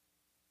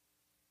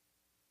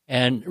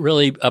and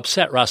really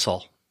upset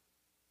Russell,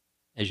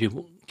 as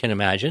you can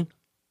imagine.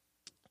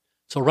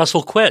 So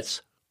Russell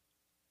quits.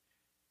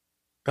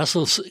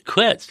 Russell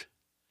quits.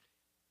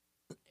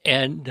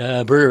 And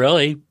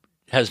Bertorelli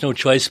has no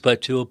choice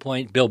but to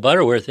appoint Bill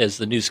Butterworth as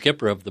the new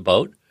skipper of the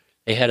boat.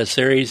 They had a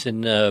series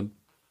in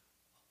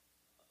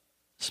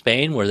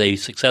Spain where they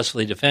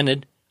successfully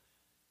defended.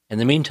 In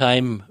the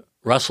meantime,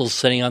 Russell's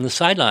sitting on the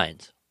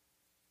sidelines.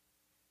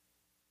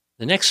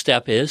 The next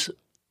step is,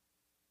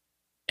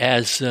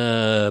 as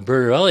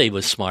Bertorelli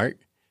was smart,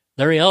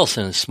 Larry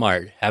Ellison is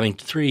smart. Having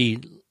 3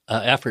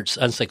 efforts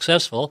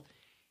unsuccessful,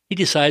 he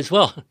decides,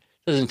 well, it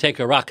doesn't take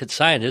a rocket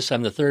scientist.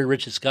 I'm the 3rd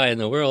richest guy in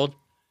the world.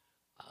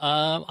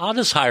 I'll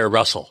just hire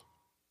Russell.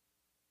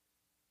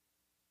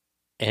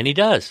 And he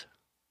does.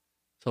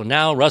 So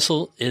now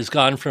Russell is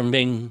gone from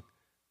being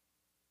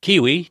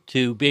Kiwi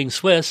to being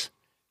Swiss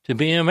to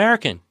being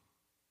American.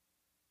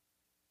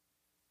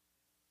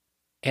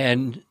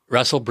 And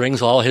Russell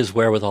brings all his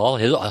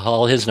wherewithal,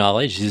 all his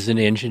knowledge. He's an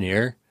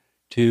engineer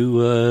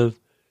to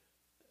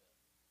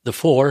the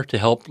fore to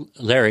help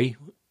Larry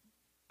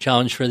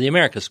challenge for the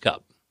America's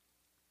Cup.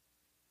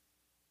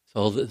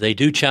 So they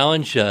do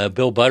challenge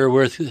Bill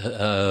Butterworth,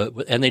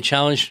 and they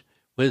challenge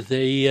with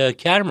a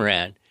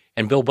catamaran,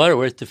 and Bill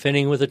Butterworth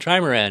defending with a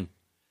trimaran.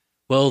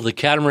 Well, the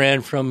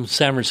catamaran from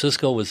San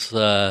Francisco was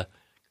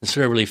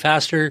considerably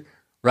faster.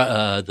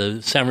 The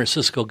San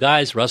Francisco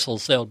guys, Russell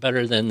sailed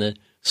better than the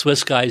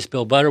Swiss guys,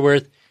 Bill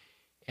Butterworth,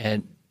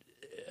 and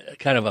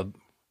kind of a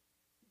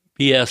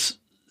BS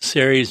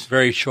series,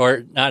 very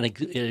short, not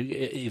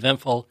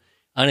eventful,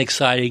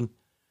 unexciting,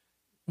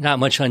 not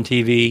much on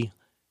TV.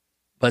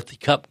 But the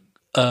Cup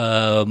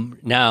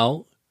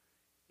now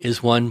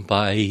is won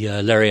by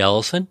Larry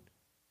Ellison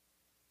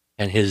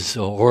and his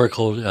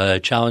Oracle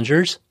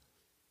challengers.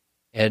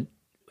 And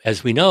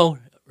as we know,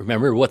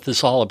 remember what this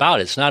is all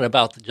about. It's not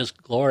about the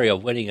just glory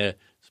of winning a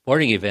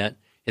sporting event.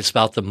 It's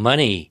about the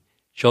money.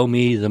 Show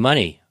me the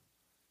money.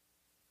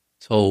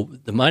 So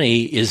the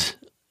money is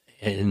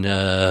in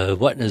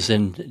what is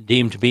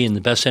deemed to be in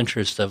the best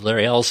interest of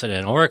Larry Ellison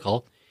and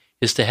Oracle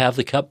is to have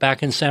the Cup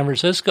back in San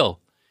Francisco.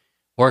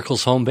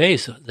 Oracle's home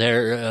base.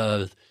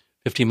 They're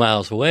 50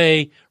 miles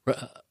away.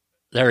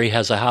 Larry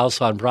has a house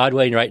on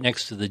Broadway right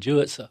next to the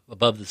Jewetts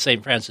above the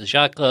St. Francis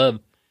Yacht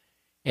Club.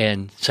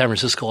 And San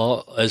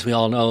Francisco, as we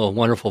all know, a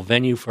wonderful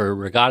venue for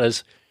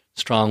regattas,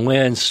 strong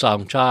winds,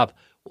 strong chop,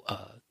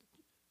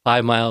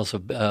 5 miles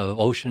of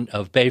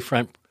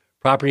bayfront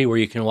property where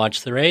you can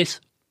watch the race.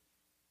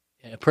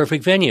 A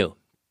perfect venue.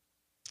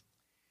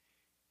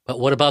 But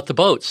what about the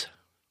boats?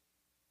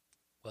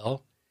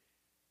 Well,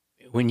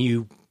 when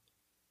you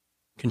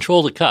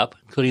control the Cup,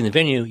 including the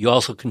venue, you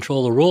also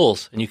control the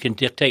rules, and you can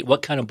dictate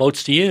what kind of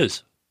boats to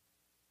use.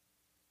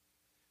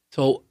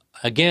 So,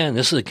 again,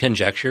 this is a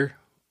conjecture.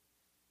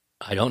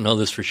 I don't know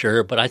this for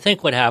sure, but I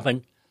think what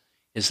happened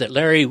is that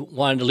Larry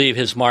wanted to leave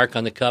his mark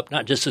on the Cup,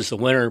 not just as the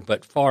winner,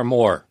 but far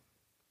more.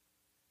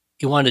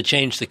 He wanted to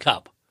change the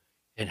Cup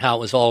and how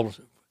it was all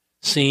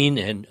seen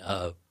and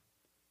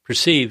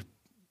perceived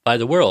by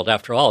the world.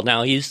 After all,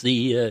 now he's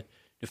the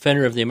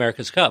defender of the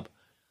America's Cup.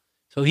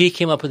 So he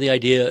came up with the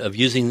idea of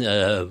using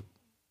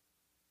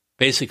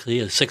basically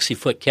a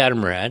 60-foot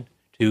catamaran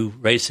to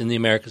race in the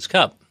America's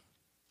Cup.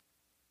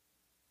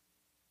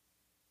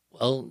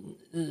 Well,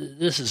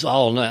 this is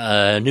all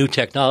new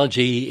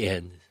technology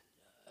and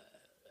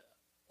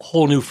a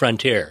whole new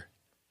frontier.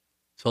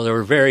 So there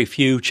were very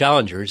few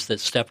challengers that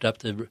stepped up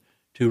to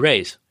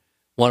race.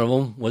 One of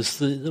them was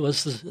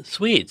the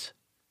Swedes,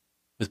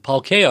 with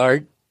Paul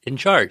Kayard in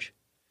charge.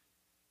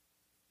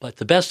 But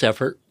the best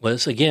effort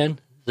was, again,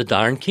 the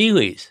darn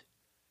Kiwis.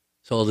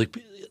 So the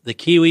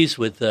Kiwis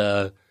with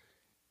Fly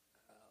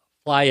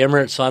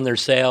Emirates on their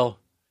sail,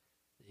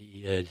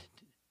 the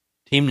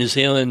Team New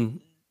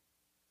Zealand,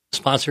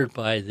 sponsored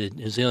by the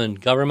New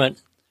Zealand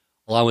government,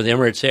 along with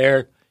Emirates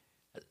Air,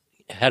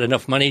 had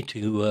enough money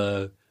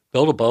to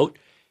build a boat.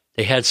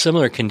 They had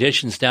similar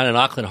conditions down in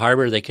Auckland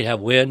Harbor. They could have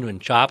wind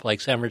and chop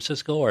like San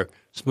Francisco or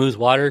smooth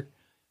water,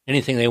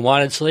 anything they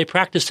wanted. So they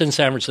practiced in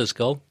San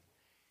Francisco,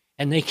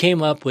 and they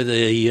came up with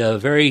a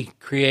very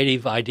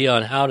creative idea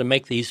on how to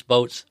make these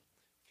boats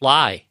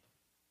fly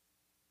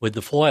with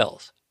the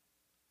foils.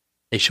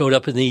 They showed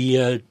up in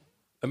the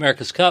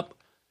America's Cup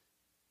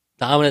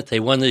dominant.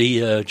 They won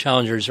the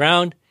Challengers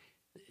round.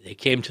 They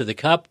came to the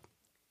Cup.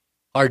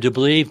 Hard to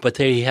believe, but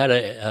they had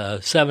a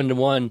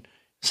 7-1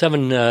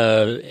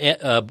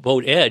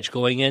 boat edge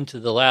going into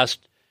the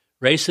last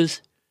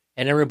races,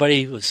 and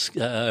everybody was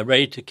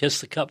ready to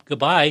kiss the Cup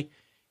goodbye,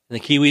 and the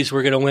Kiwis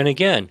were going to win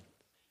again,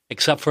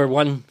 except for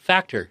one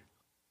factor.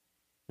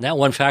 And that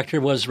one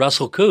factor was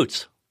Russell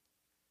Coutts.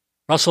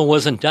 Russell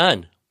wasn't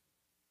done,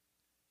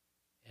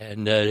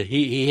 and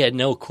he had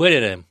no quit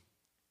in him.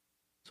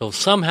 So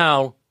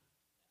somehow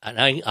and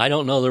I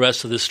don't know the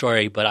rest of the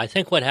story, but I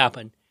think what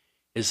happened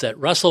is that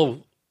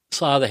Russell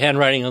saw the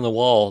handwriting on the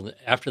wall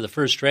after the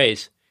first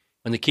race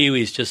when the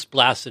Kiwis just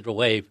blasted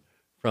away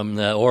from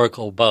the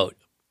Oracle boat,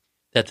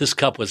 that this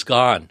cup was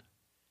gone,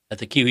 that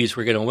the Kiwis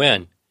were going to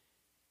win.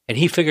 And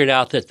he figured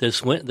out that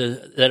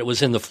that it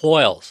was in the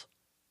foils,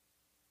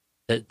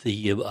 that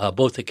the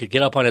boat that could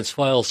get up on its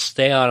foils,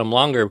 stay on them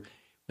longer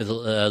with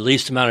the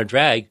least amount of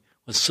drag,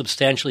 was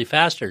substantially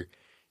faster.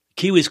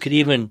 The Kiwis could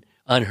even,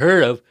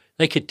 unheard of,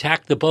 they could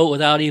tack the boat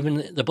without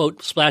even the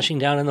boat splashing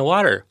down in the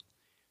water.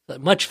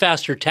 But much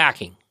faster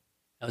tacking.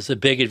 That was a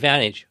big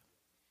advantage.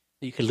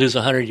 You could lose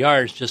 100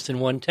 yards just in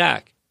one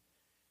tack.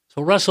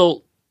 So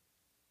Russell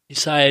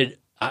decided,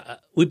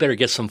 we better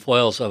get some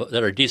foils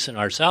that are decent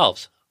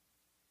ourselves.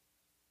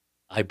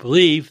 I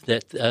believe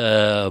that,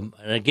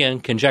 and again,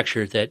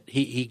 conjecture, that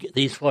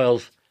these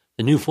foils,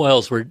 the new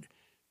foils, were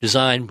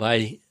designed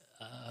by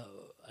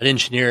an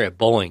engineer at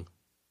Boeing.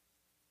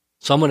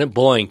 Someone at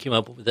Boeing came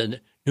up with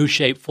a new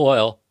shape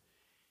foil.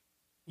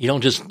 You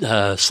don't just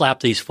slap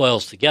these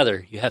foils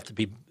together. They have to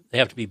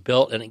be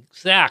built in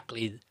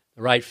exactly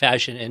the right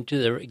fashion and to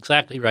the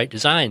exactly right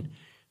design.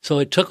 So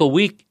it took a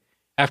week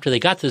after they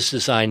got this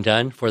design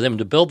done for them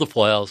to build the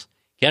foils,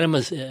 get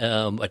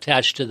them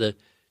attached to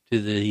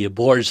the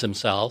boards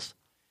themselves.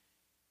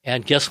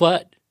 And guess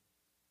what?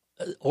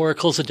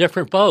 Oracle's a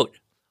different boat.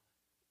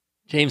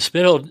 James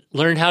Spittle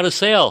learned how to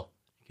sail.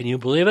 Can you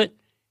believe it?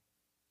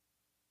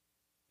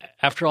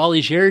 After all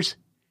these years,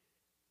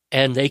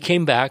 and they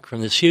came back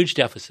from this huge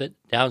deficit,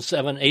 down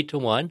 7-8 to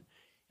 1,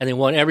 and they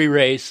won every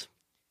race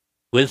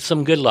with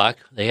some good luck.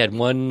 They had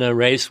one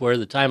race where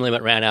the time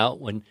limit ran out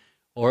when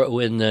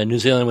New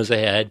Zealand was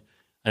ahead,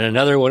 and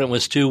another when it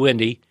was too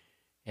windy,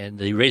 and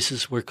the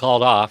races were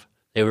called off.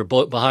 They were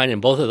behind in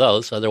both of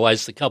those,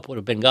 otherwise the cup would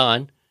have been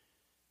gone.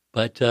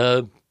 But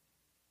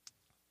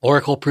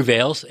Oracle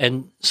prevails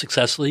and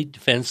successfully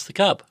defends the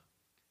cup.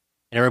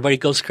 And everybody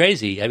goes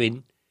crazy. I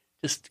mean,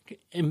 just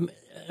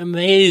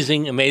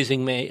amazing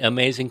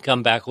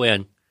comeback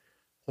win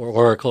for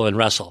Oracle and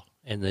Russell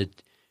and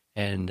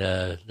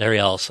Larry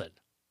Ellison.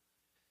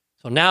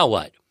 So now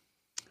what?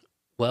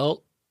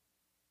 Well,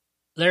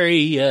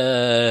 Larry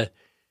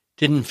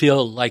didn't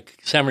feel like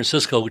San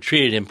Francisco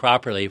treated him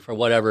properly for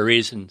whatever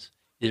reasons,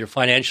 either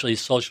financially,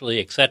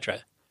 socially, etc.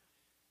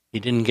 He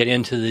didn't get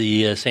into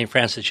the St.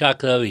 Francis Yacht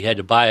Club. He had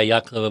to buy a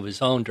yacht club of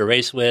his own to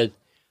race with.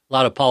 A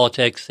lot of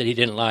politics that he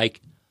didn't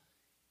like.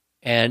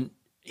 And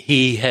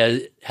he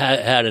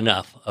had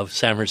enough of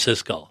San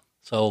Francisco.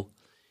 So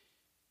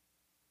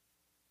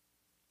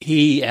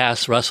he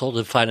asked Russell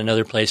to find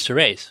another place to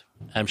race.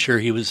 I'm sure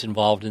he was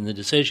involved in the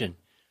decision.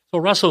 So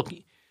Russell,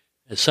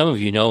 as some of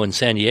you know, in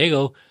San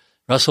Diego,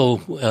 Russell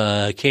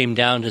came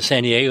down to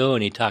San Diego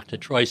and he talked to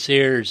Troy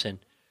Sears and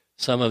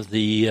some of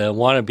the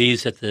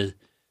wannabes at the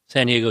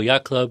San Diego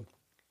Yacht Club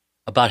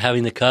about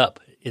having the cup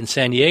in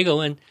San Diego,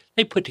 and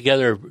they put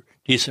together a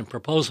decent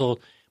proposal,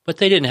 but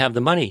they didn't have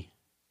the money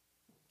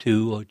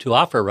to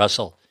offer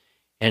Russell.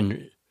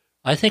 And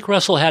I think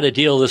Russell had a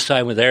deal this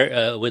time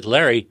with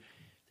Larry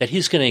that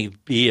he's going to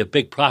be a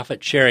big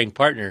profit-sharing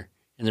partner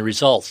in the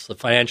results, the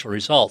financial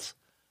results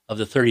of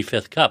the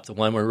 35th Cup, the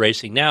one we're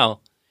racing now.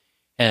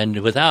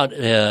 And without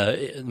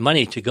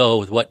money to go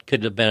with what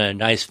could have been a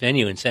nice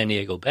venue in San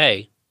Diego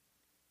Bay,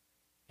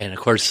 and of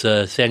course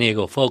San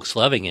Diego folks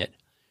loving it,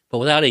 but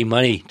without any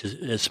money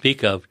to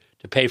speak of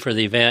to pay for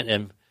the event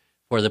and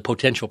for the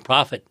potential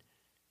profit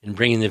in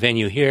bringing the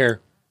venue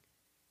here,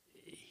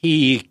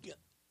 he,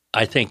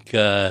 I think,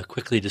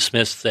 quickly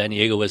dismissed San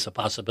Diego as a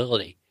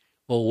possibility.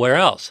 Well, where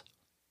else?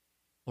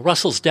 Well,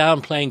 Russell's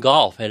down playing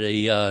golf at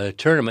a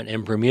tournament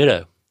in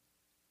Bermuda,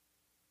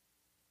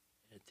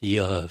 at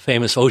the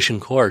famous Ocean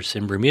Course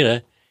in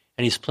Bermuda,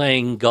 and he's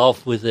playing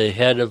golf with the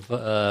head of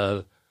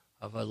a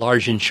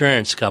large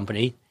insurance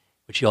company,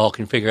 which you all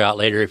can figure out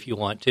later if you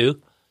want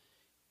to.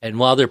 And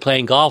while they're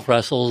playing golf,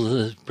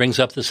 Russell brings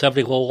up the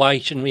subject, well, why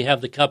shouldn't we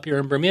have the cup here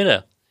in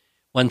Bermuda?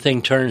 One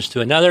thing turns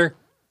to another.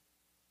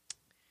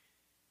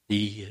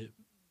 The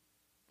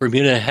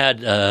Bermuda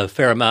had a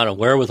fair amount of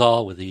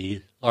wherewithal with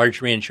the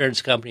large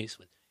reinsurance companies,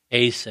 with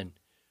ACE and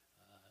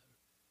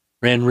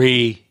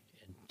RenRe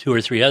and two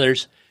or three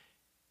others,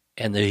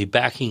 and the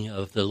backing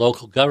of the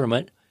local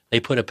government. They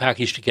put a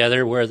package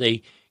together where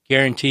they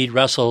guaranteed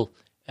Russell,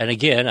 and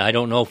again, I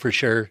don't know for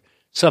sure,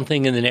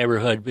 something in the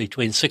neighborhood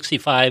between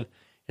 $65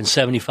 and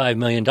 $75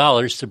 million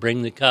to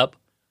bring the cup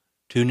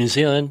to New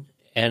Zealand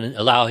and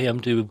allow him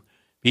to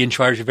be in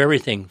charge of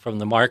everything from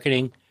the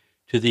marketing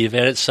to the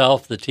event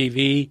itself, the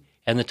TV,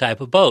 and the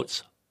type of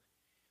boats.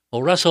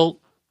 Well, Russell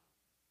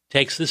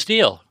takes this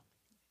deal,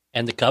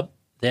 and the cup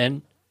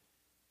then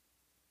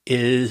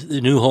is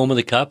the new home of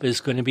the cup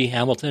is going to be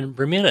Hamilton,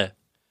 Bermuda.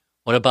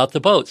 What about the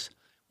boats?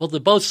 Well, the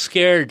boats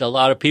scared a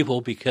lot of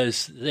people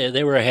because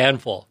they were a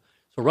handful.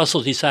 So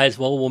Russell decides,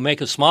 well, we'll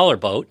make a smaller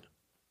boat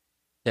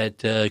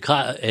that,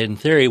 in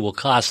theory, will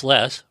cost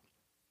less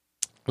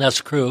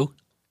crew,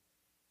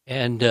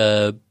 and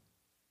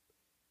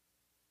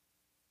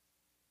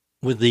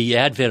with the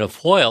advent of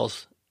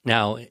foils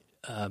now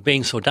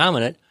being so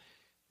dominant,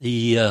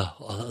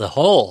 the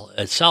hole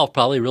itself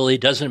probably really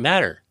doesn't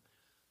matter.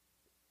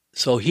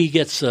 So he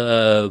gets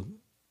Melody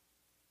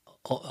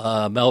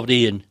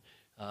and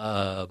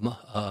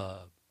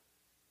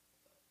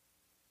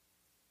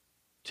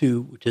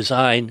to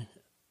design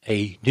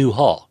a new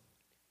hull.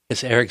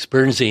 It's Eric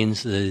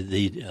Bernstein's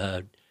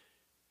the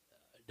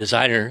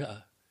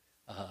designer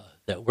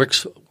that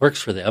works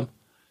for them,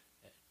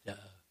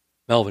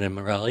 Melvin and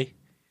Morelli,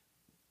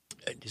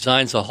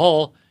 designs a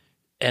hull,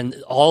 and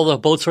all the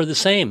boats are the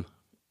same,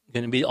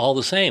 going to be all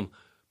the same,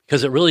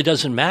 because it really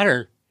doesn't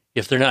matter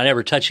if they're not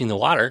ever touching the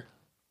water.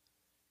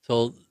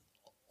 So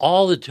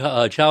all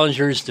the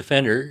Challengers,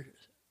 Defender,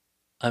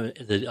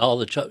 all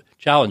the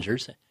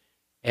Challengers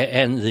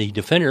and the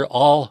Defender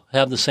all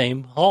have the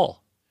same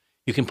hull.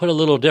 You can put a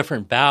little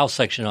different bow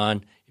section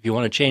on if you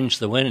want to change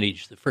the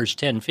windage, the first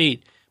 10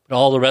 feet, but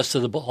all the rest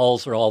of the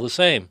hulls are all the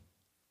same.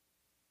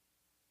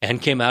 And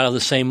came out of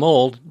the same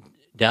mold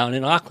down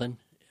in Auckland.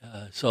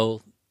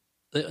 So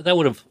that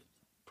would have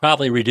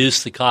probably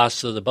reduced the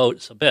cost of the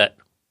boats a bit.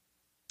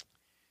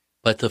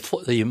 But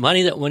the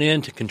money that went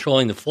into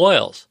controlling the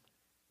foils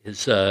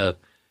is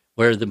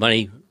where the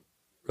money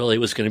really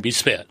was going to be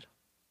spent.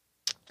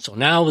 So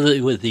now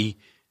with the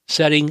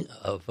setting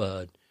of,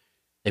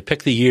 they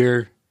pick the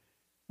year,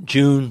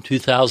 June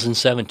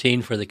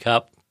 2017 for the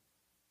Cup.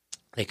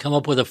 They come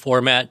up with a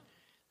format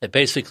that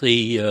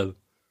basically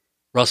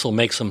Russell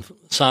makes them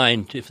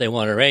sign if they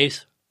want to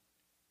race.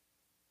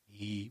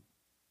 He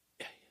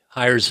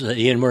hires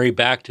Ian Murray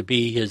back to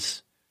be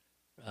his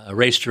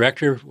race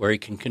director, where he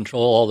can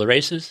control all the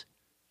races.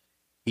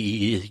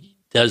 He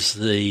does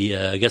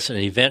an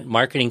event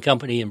marketing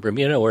company in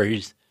Bermuda where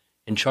he's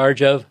in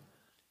charge of,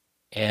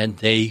 and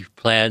they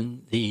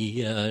plan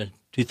the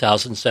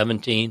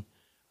 2017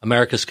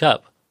 America's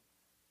Cup.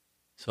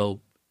 So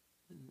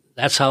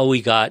that's how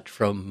we got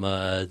from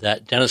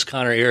that Dennis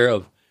Conner era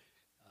of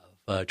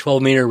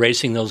 12-meter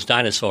racing those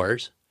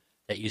dinosaurs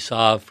that you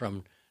saw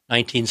from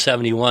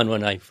 1971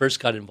 when I first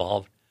got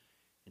involved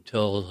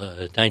until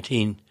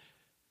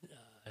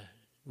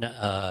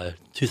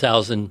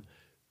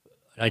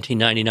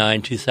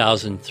 1999,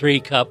 2003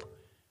 Cup,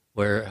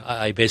 where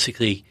I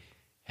basically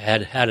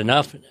had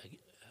enough.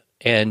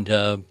 And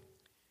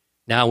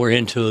now we're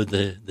into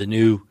the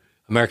new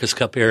America's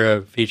Cup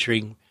era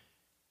featuring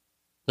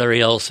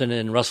Larry Ellison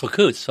and Russell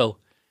Coutts. So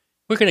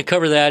we're going to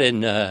cover that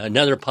in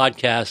another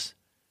podcast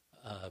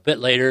a bit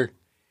later.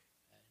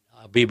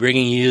 I'll be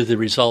bringing you the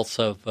results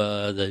of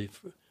the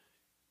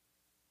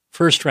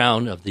first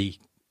round of the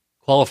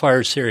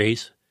qualifier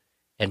series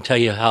and tell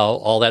you how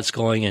all that's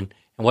going and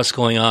what's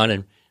going on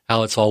and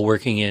how it's all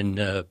working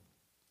in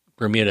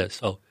Bermuda.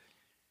 So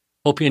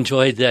hope you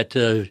enjoyed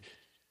that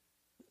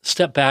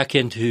step back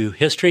into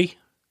history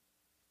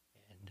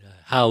and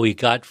how we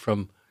got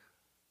from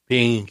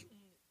being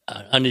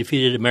an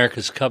undefeated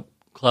America's Cup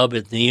club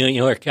at the New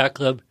York Yacht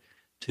Club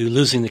to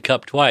losing the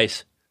Cup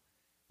twice.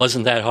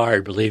 Wasn't that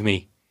hard, believe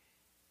me.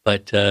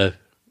 But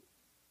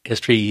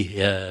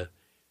history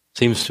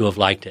seems to have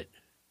liked it.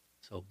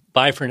 So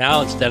bye for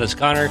now. It's Dennis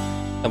Conner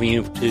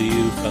coming to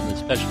you from the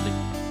Specialty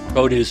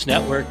Produce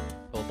Network.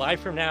 So bye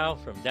for now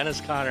from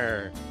Dennis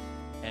Conner,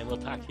 and we'll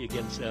talk to you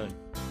again soon.